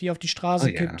nicht irgendwie auf die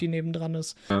Straße kippt, die nebendran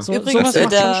ist. Ja. So, übrigens,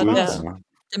 sowas macht schon Spaß.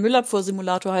 Der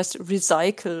Müllabfuhrsimulator heißt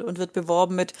Recycle und wird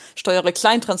beworben mit steuere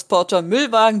Kleintransporter,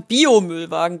 Müllwagen,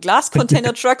 Biomüllwagen,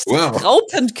 Glascontainer-Trucks,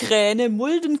 Raupenkräne,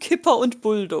 Muldenkipper und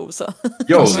Bulldozer.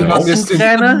 Jo,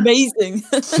 Raupenkräne? Amazing.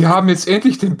 Sie haben jetzt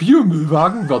endlich den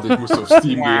Biomüllwagen. Warte, ich muss auf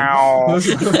Steam gehen.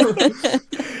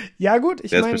 Ja gut,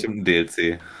 der ist bestimmt ein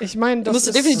DLC. Ich meine, das musst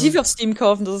du definitiv auf Steam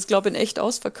kaufen, das ist, glaube ich, in echt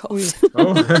ausverkauft.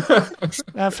 Oh.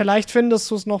 Ja, vielleicht findest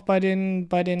du es noch bei den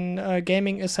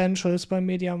Gaming Essentials beim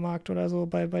Mediamarkt oder so,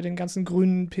 bei den ganzen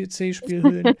grünen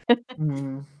PC-Spielhüllen.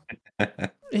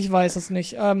 Ich weiß es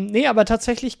nicht. Nee, aber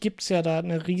tatsächlich gibt es ja da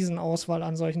eine Riesenauswahl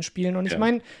an solchen Spielen. Und ich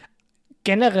meine,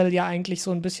 generell ja eigentlich so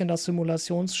ein bisschen das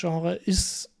Simulationsgenre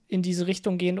ist in diese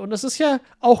Richtung gehend. Und es ist ja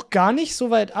auch gar nicht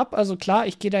so weit ab. Also klar,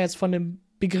 ich gehe da jetzt von dem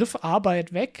Begriff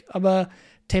Arbeit weg, aber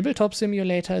Tabletop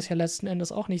Simulator ist ja letzten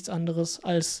Endes auch nichts anderes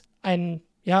als ein,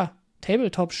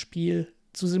 Tabletop-Spiel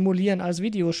zu simulieren als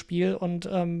Videospiel und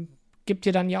gibt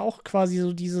dir dann ja auch quasi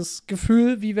so dieses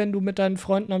Gefühl, wie wenn du mit deinen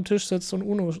Freunden am Tisch sitzt und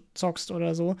Uno zockst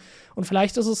oder so. Und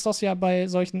vielleicht ist es das ja bei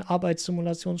solchen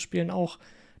Arbeitssimulationsspielen auch,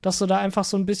 dass du da einfach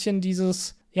so ein bisschen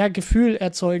dieses Gefühl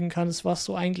erzeugen kannst, was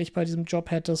du eigentlich bei diesem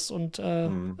Job hättest und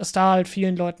es da halt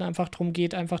vielen Leuten einfach drum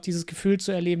geht, einfach dieses Gefühl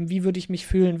zu erleben, wie würde ich mich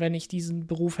fühlen, wenn ich diesen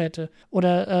Beruf hätte.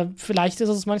 Oder vielleicht ist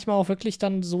es manchmal auch wirklich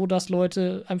dann so, dass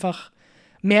Leute einfach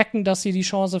merken, dass sie die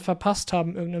Chance verpasst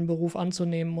haben, irgendeinen Beruf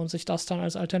anzunehmen und sich das dann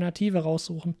als Alternative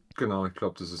raussuchen. Genau, ich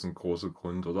glaube, das ist ein großer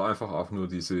Grund. Oder einfach auch nur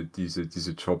diese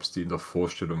Jobs, die in der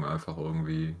Vorstellung einfach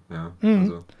irgendwie,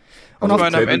 Und ich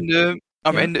meine,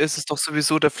 am Ja. Ende ist es doch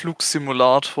sowieso der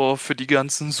Flugsimulator für die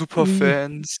ganzen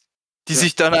Superfans, die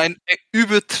sich dann einen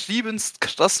übertriebenst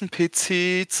krassen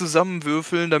PC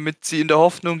zusammenwürfeln, damit sie in der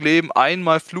Hoffnung leben,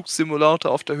 einmal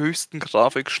Flugsimulator auf der höchsten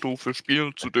Grafikstufe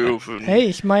spielen zu dürfen. Hey,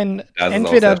 ich meine, Das ist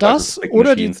entweder auch sehr das starkes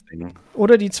oder Machines-Ding.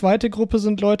 oder die zweite Gruppe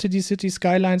sind Leute, die City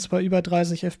Skylines bei über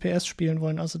 30 FPS spielen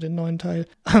wollen, also den neuen Teil.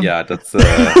 Ja, das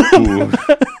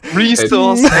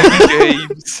Resource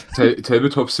Games.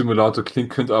 Tabletop-Simulator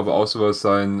könnte aber auch sowas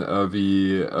sein,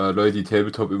 wie Leute, die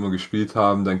Tabletop immer gespielt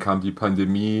haben, dann kam die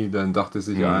Pandemie, dann dachte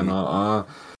sich einer,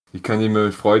 ich kann nicht mehr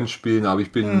mit Freunden spielen, aber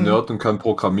ich bin ein Nerd und kann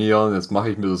programmieren, jetzt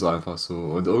mache ich mir das einfach so.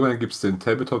 Und irgendwann gibt es den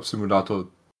Tabletop-Simulator.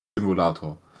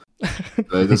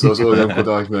 Weil das aus irgendeinem Grund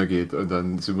auch nicht mehr geht. Und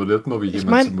dann simuliert man, wie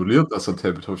jemand simuliert, dass er ein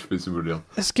Tabletop-Spiel simuliert.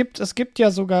 Es gibt ja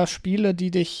sogar Spiele,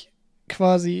 die dich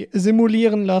quasi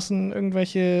simulieren lassen,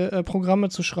 irgendwelche Programme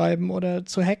zu schreiben oder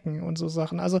zu hacken und so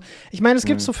Sachen. Also ich meine, es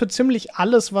gibt so für ziemlich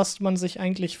alles, was man sich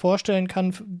eigentlich vorstellen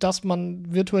kann, dass man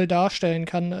virtuell darstellen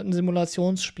kann, ein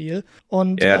Simulationsspiel.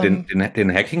 Und, ja, den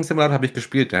Hacking-Simulator habe ich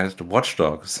gespielt, der heißt Watch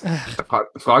Dogs.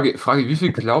 Frage, wie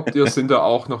viel glaubt ihr, sind da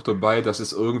auch noch dabei, dass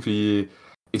es irgendwie,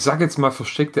 ich sag jetzt mal,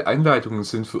 versteckte Anleitungen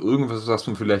sind für irgendwas, was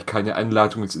man vielleicht keine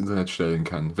Anleitung ins Internet stellen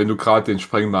kann. Wenn du gerade den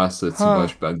Sprengmaster zum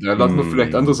Beispiel an, da lernt man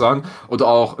vielleicht andere Sachen oder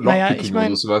auch Lockpicking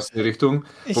oder sowas in die Richtung,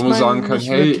 wo man sagen kann,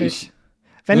 hey,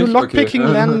 wenn du Lockpicking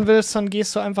lernen willst, dann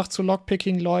gehst du einfach zu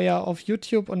Lockpicking Lawyer auf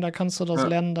YouTube und da kannst du das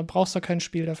lernen, dann brauchst du kein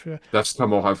Spiel dafür. Das kann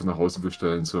man auch einfach nach Hause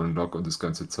bestellen, so ein Log und das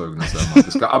ganze Zeug. Und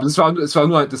aber das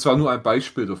war nur ein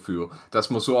Beispiel dafür, dass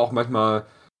man so auch manchmal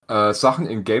Sachen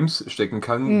in Games stecken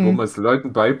kann, wo man es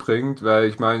Leuten beibringt, weil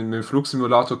ich meine, mit dem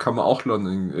Flugsimulator kann man auch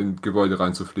lernen, in Gebäude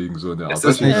reinzufliegen, so in der Art. Ist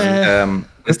das nicht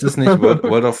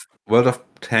World of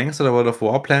Tanks oder World of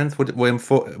Warplanes, wo im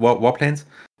Warplanes?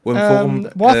 Wo im Forum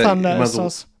War Thunder immer ist so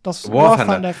das. Das War War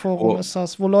Thunder Forum ist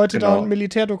das, wo Leute da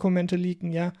Militärdokumente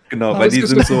leaken, ja. Genau, Aber weil das die ist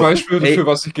sind das so. Beispiel dafür,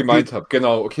 was ich gemeint habe.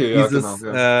 Genau, okay,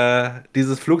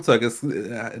 Dieses Flugzeug ist,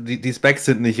 die Specs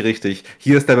sind nicht richtig.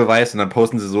 Hier ist der Beweis und dann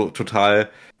posten sie so total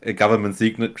Government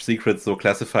Secrets, so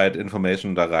Classified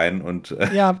Information da rein und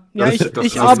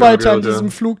ich arbeite an diesem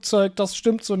Flugzeug, das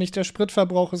stimmt so nicht, der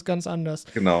Spritverbrauch ist ganz anders.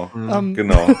 Genau,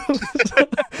 genau.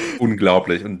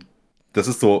 Unglaublich und das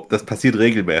ist so, das passiert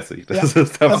regelmäßig. Das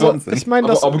ist der Wahnsinn. Ich meine,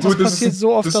 das passiert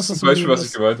so oft, dass es zum Beispiel, was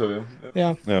ich gemeint habe.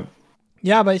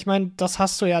 Ja, aber ich meine, das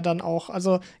hast du ja dann auch.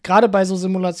 Also gerade bei so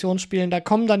Simulationsspielen, da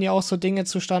kommen dann ja auch so Dinge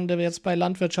zustande, wie jetzt bei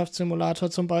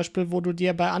Landwirtschaftssimulator zum Beispiel, wo du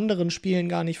dir bei anderen Spielen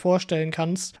gar nicht vorstellen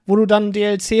kannst, wo du dann ein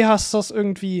DLC hast, das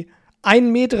irgendwie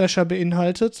einen Mähdrescher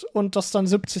beinhaltet und das dann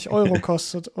 70 €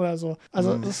 kostet oder so.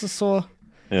 Also das ist so.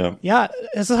 Ja,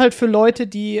 es ist halt für Leute,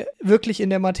 die wirklich in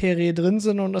der Materie drin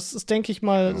sind und das ist, denke ich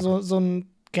mal, so ein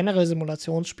generell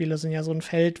Simulationsspiele sind ja so ein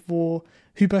Feld, wo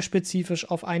hyperspezifisch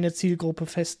auf eine Zielgruppe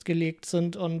festgelegt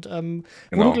sind und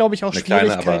wo du, glaube ich, auch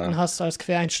Schwierigkeiten hast, als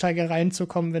Quereinsteiger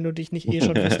reinzukommen, wenn du dich nicht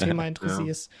schon fürs Thema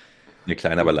interessierst. Eine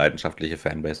kleine, aber leidenschaftliche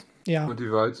Fanbase. Ja. Und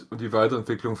die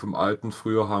Weiterentwicklung vom Alten.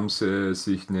 Früher haben sie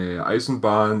sich eine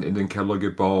Eisenbahn in den Keller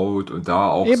gebaut und da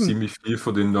auch ziemlich viel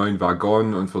für den neuen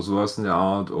Waggon und für sowas in der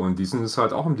Art. Und die sind jetzt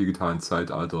halt auch im digitalen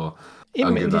Zeitalter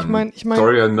angelangt. Ich mein,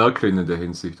 Dorian Merklin in der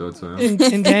Hinsicht. Also, ja.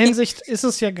 In der Hinsicht ist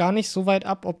es ja gar nicht so weit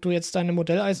ab, ob du jetzt deine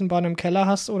Modelleisenbahn im Keller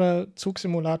hast oder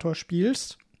Zugsimulator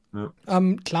spielst. Ja.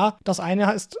 Klar, das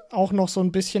eine ist auch noch so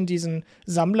ein bisschen diesen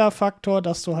Sammlerfaktor,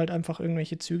 dass du halt einfach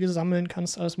irgendwelche Züge sammeln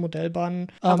kannst als Modellbahnen.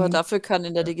 Aber dafür kann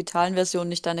in der digitalen Version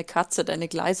nicht deine Katze deine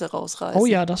Gleise rausreißen. Oh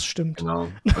ja, das stimmt. Genau.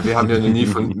 Wir haben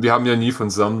ja nie von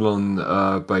Sammlern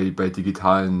bei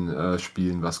digitalen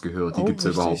Spielen was gehört. Die gibt es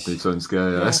ja überhaupt nicht sonst,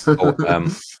 gell? Ja.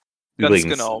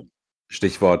 Übrigens, genau.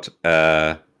 Stichwort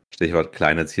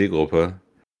kleine Zielgruppe.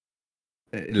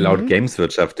 Laut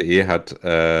Gameswirtschaft.de hat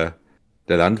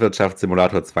der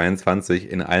Landwirtschaftssimulator 22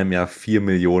 in einem Jahr 4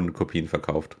 Millionen Kopien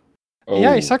verkauft. Oh.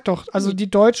 Ja, ich sag doch, also die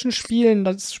Deutschen spielen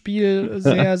das Spiel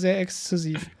sehr, sehr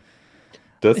exzessiv.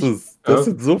 Das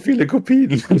sind so viele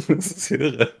Kopien. Das ist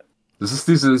irre. Das ist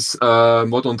dieses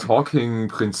Modern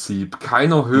Talking-Prinzip.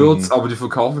 Keiner hört's, aber die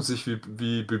verkaufen sich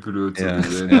wie blöd. So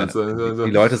gesehen. Ja. Also,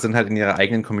 Die Leute sind halt in ihrer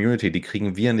eigenen Community, die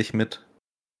kriegen wir nicht mit.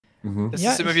 Es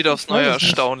Ja, ist immer ich- wieder aufs ich weiß Neue es nicht.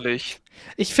 erstaunlich.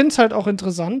 Ich finde es halt auch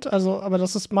interessant, aber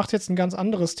macht jetzt ein ganz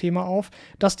anderes Thema auf,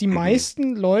 dass die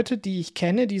meisten Leute, die ich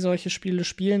kenne, die solche Spiele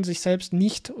spielen, sich selbst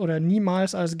nicht oder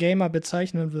niemals als Gamer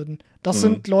bezeichnen würden. Das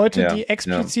sind Leute, Ja, die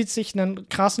explizit sich einen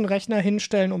krassen Rechner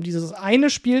hinstellen, um dieses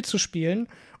eine Spiel zu spielen.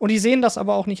 Und die sehen das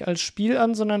aber auch nicht als Spiel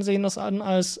an, sondern sehen das an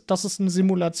als, das ist eine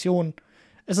Simulation.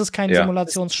 Es ist kein Ja.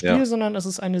 Simulationsspiel, Ja. sondern es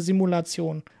ist eine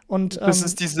Simulation. Und, Das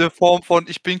ist diese Form von,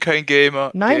 ich bin kein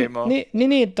Gamer. nein, Gamer.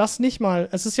 nee, das nicht mal.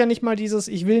 Es ist ja nicht mal dieses,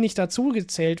 ich will nicht dazu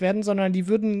gezählt werden, sondern die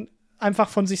würden einfach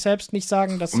von sich selbst nicht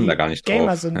sagen, dass Kommen sie da gar nicht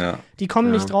Gamer drauf. sind. Ja. Die kommen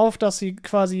Ja. nicht drauf, dass sie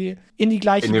quasi in die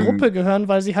gleiche In dem- Gruppe gehören,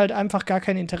 weil sie halt einfach gar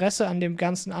kein Interesse an dem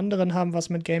ganzen anderen haben, was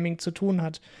mit Gaming zu tun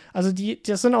hat. Also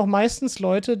das sind auch meistens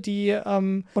Leute, die,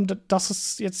 und das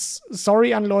ist jetzt,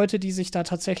 sorry an Leute, die sich da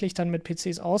tatsächlich dann mit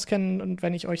PCs auskennen und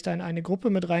wenn ich euch da in eine Gruppe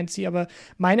mit reinziehe, aber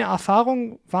meine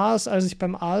Erfahrung war es, als ich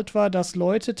beim Alt war, dass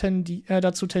Leute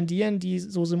dazu tendieren, die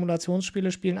so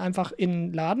Simulationsspiele spielen, einfach in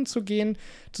einen Laden zu gehen,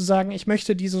 zu sagen, ich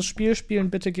möchte dieses Spiel spielen,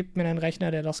 bitte gebt mir einen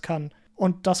Rechner, der das kann.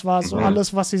 Und das war so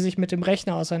alles, was sie sich mit dem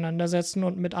Rechner auseinandersetzen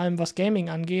und mit allem, was Gaming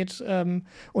angeht.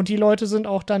 Und die Leute sind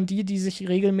auch dann die sich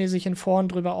regelmäßig in Foren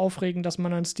drüber aufregen, dass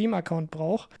man einen Steam-Account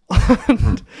braucht.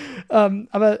 Und,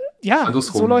 aber ja,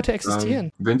 andersrum, so Leute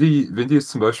existieren. Wenn die jetzt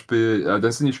zum Beispiel,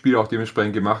 dann sind die Spiele auch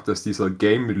dementsprechend gemacht, dass dieser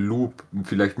Game Loop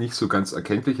vielleicht nicht so ganz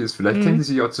erkenntlich ist. Vielleicht kennen die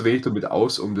sich auch zu wenig damit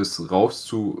aus, um das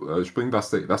rauszuspringen, was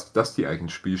die eigentlich ein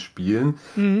Spiel spielen.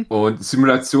 Und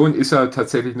Simulation ist ja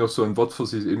tatsächlich noch so ein Wort für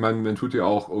sich. Ich meine, man tut ja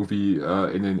auch irgendwie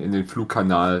in den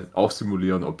Flugkanal auch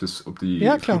simulieren, ob die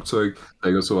Ja, klar.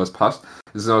 Flugzeugträger sowas passt.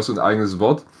 Das ist auch so ein eigenes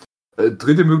Wort.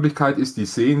 Dritte Möglichkeit ist, die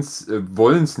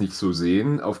wollen es nicht so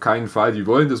sehen. Auf keinen Fall. Die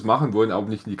wollen das machen, wollen aber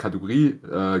nicht in die Kategorie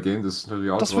gehen. Das ist natürlich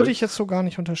auch Das würde ich jetzt so gar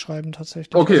nicht unterschreiben,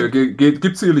 tatsächlich. Okay,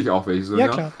 gibt sicherlich auch welche so. Ja,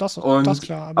 klar, das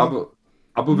klar.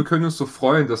 Aber wir können uns so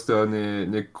freuen, dass da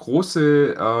eine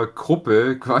große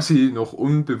Gruppe quasi noch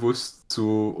unbewusst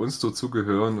zu uns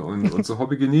dazugehören und unser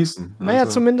Hobby genießen. Naja,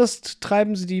 Also, zumindest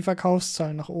treiben sie die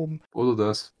Verkaufszahlen nach oben. oder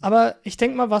das. Aber ich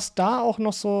denke mal, was da auch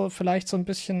noch so vielleicht so ein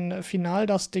bisschen final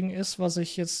das Ding ist, was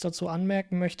ich jetzt dazu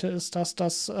anmerken möchte, ist, dass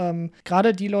das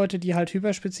gerade die Leute, die halt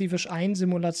hyperspezifisch ein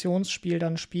Simulationsspiel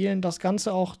dann spielen, das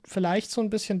Ganze auch vielleicht so ein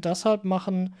bisschen deshalb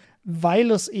machen, weil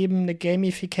es eben eine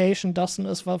Gamification dessen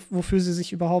ist, wofür sie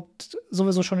sich überhaupt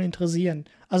sowieso schon interessieren.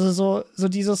 Also so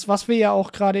dieses, was wir ja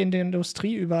auch gerade in der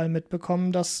Industrie überall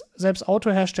mitbekommen, dass selbst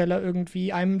Autohersteller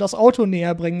irgendwie einem das Auto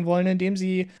näher bringen wollen, indem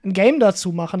sie ein Game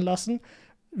dazu machen lassen,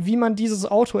 wie man dieses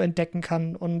Auto entdecken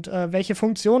kann und welche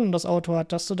Funktionen das Auto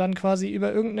hat, dass du dann quasi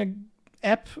über irgendeine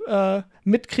App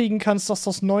mitkriegen kannst, dass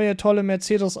das neue, tolle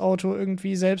Mercedes-Auto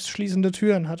irgendwie selbstschließende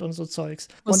Türen hat und so Zeugs.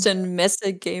 Du musst ein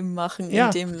Messegame machen, Ja.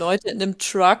 in dem Leute in einem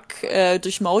Truck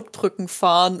durch Mautbrücken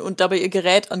fahren und dabei ihr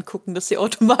Gerät angucken, das sie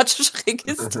automatisch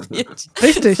registriert.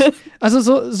 Richtig. Also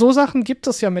so Sachen gibt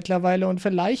es ja mittlerweile und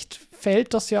vielleicht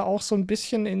fällt das ja auch so ein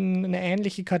bisschen in eine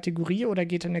ähnliche Kategorie oder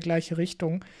geht in eine gleiche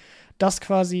Richtung, dass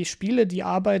quasi Spiele, die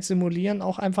Arbeit simulieren,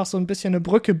 auch einfach so ein bisschen eine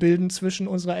Brücke bilden zwischen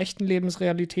unserer echten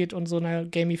Lebensrealität und so einer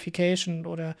Gamification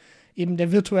oder eben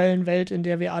der virtuellen Welt, in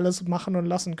der wir alles machen und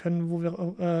lassen können, wo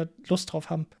wir Lust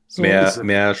drauf haben. So,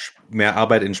 Mehr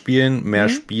Arbeit in Spielen, mehr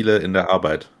Spiele in der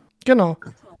Arbeit. genau.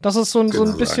 Das ist so ein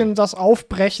Genau. bisschen das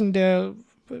Aufbrechen der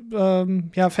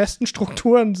festen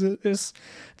Strukturen ist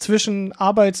zwischen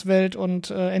Arbeitswelt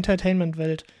und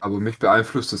Entertainmentwelt. Aber mich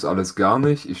beeinflusst das alles gar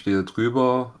nicht. Ich stehe da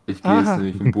drüber. Ich gehe jetzt Aha.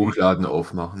 nämlich einen Buchladen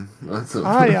aufmachen. Also.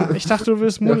 Ah ja, ich dachte, du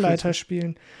willst Moonlighter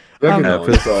spielen. Ja, genau.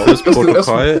 Fürs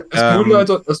Protokoll.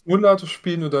 Das Moonlighter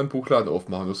spielen und dann einen Buchladen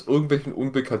aufmachen. Aus irgendwelchen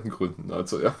unbekannten Gründen.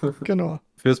 Also, ja. Genau.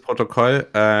 Fürs Protokoll,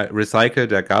 Recycle,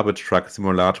 der Garbage Truck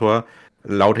Simulator,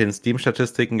 laut den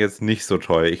Steam-Statistiken jetzt nicht so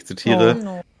toll. Ich zitiere,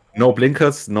 no. no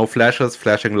Blinkers, no Flashes,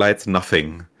 Flashing Lights,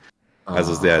 nothing.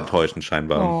 Also sehr enttäuschend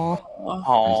scheinbar. Oh.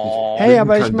 Oh. Hey,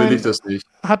 aber ich Will meine, ich das nicht.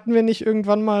 hatten wir nicht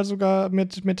irgendwann mal sogar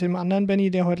mit dem anderen Benni,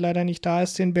 der heute leider nicht da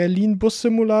ist, den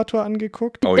Berlin-Bus-Simulator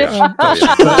angeguckt? Oh ja.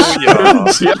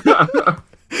 Ja.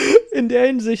 In der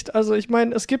Hinsicht, also ich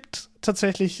meine, es gibt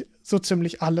tatsächlich so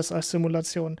ziemlich alles als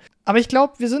Simulation. Aber ich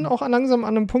glaube, wir sind auch langsam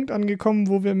an einem Punkt angekommen,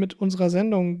 wo wir mit unserer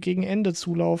Sendung gegen Ende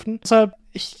zulaufen. Deshalb,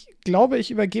 ich glaube, ich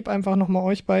übergebe einfach nochmal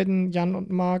euch beiden, Jan und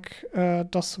Marc,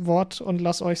 das Wort und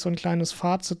lasse euch so ein kleines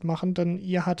Fazit machen, denn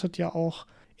ihr hattet ja auch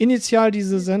initial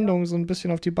diese Sendung so ein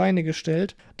bisschen auf die Beine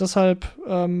gestellt. Deshalb,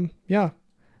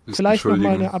 vielleicht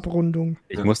nochmal eine Abrundung.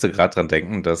 Ich musste gerade dran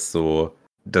denken, dass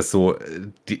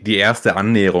die erste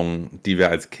Annäherung, die wir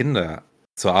als Kinder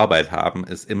zur Arbeit haben,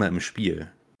 ist immer im Spiel.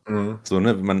 So,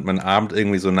 ne, man ahmt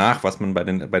irgendwie so nach, was man bei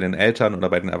den Eltern oder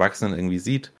bei den Erwachsenen irgendwie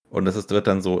sieht. Und wird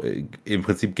dann so im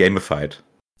Prinzip gamified.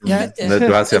 Ja,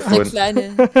 Du hast ja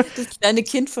vorhin. Das kleine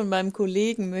Kind von meinem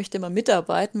Kollegen möchte mal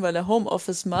mitarbeiten, weil er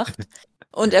Homeoffice macht.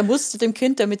 Und er musste dem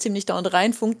Kind, damit es ihm nicht dauernd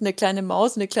reinfunkt, eine kleine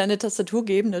Maus, eine kleine Tastatur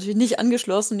geben, natürlich nicht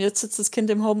angeschlossen. Und jetzt sitzt das Kind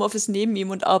im Homeoffice neben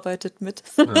ihm und arbeitet mit.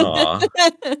 Oh.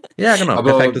 Ja, genau,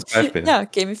 Aber, perfektes Beispiel. Ja,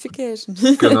 Gamification.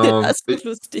 Genau. Das ist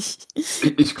lustig.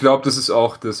 Ich glaube, das ist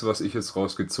auch das, was ich jetzt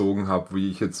rausgezogen habe, wie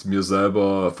ich jetzt mir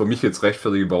selber, für mich jetzt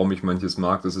rechtfertige, warum ich manches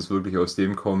mag, dass es wirklich aus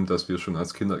dem kommt, dass wir schon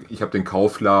als Kinder, ich habe den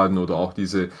Kaufladen oder auch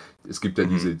es gibt ja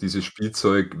diese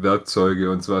Spielzeug-Werkzeuge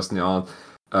und sowas in der Art,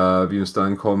 wie uns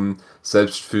dann kommen,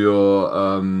 selbst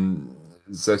für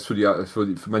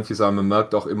manche Sachen, man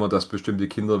merkt auch immer, dass bestimmte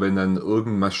Kinder, wenn dann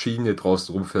irgendeine Maschine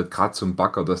draußen rumfährt, gerade zum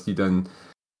Bagger, dass die dann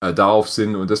darauf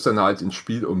sind und das dann halt ins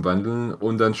Spiel umwandeln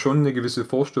und dann schon eine gewisse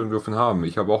Vorstellung davon haben.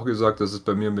 Ich habe auch gesagt, dass es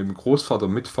bei mir mit dem Großvater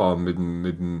mitfahren, mit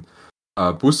dem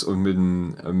Bus und mit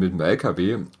dem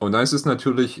LKW. Und dann ist es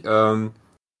natürlich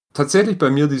tatsächlich bei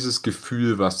mir dieses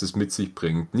Gefühl, was das mit sich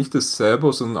bringt. Nicht das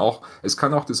selber, sondern auch, es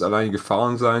kann auch das alleinige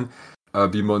Fahren sein,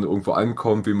 wie man irgendwo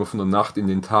ankommt, wie man von der Nacht in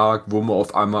den Tag, wo man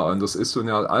auf einmal anders ist und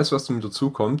ja, alles, was damit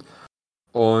dazukommt.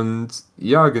 Und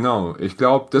ja, genau, ich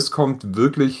glaube, das kommt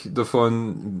wirklich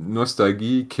davon,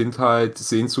 Nostalgie, Kindheit,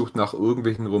 Sehnsucht nach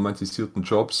irgendwelchen romantisierten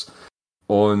Jobs.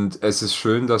 Und es ist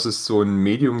schön, dass es so ein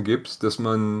Medium gibt, dass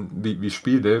man, wie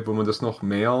Spiele, wo man das noch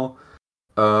mehr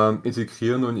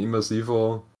integrieren und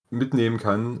immersiver mitnehmen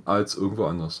kann als irgendwo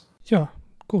anders. Ja,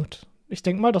 gut. Ich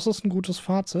denke mal, das ist ein gutes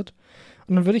Fazit.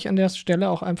 Und dann würde ich an der Stelle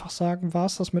auch einfach sagen, war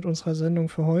es das mit unserer Sendung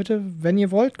für heute. Wenn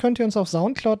ihr wollt, könnt ihr uns auf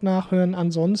Soundcloud nachhören.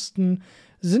 Ansonsten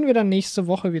sind wir dann nächste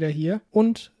Woche wieder hier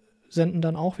und senden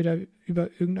dann auch wieder über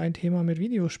irgendein Thema mit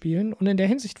Videospielen. Und in der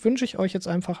Hinsicht wünsche ich euch jetzt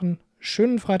einfach einen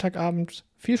schönen Freitagabend.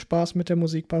 Viel Spaß mit der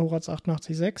Musik bei Horaz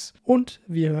 88.6. Und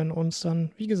wir hören uns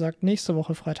dann, wie gesagt, nächste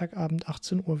Woche Freitagabend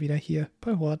 18 Uhr wieder hier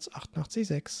bei Horaz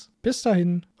 88.6. Bis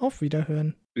dahin, auf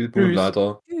Wiederhören.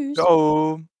 Spielpunktleiter.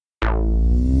 Ciao.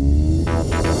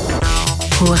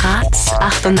 Horaz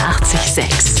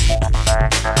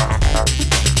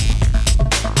 88.6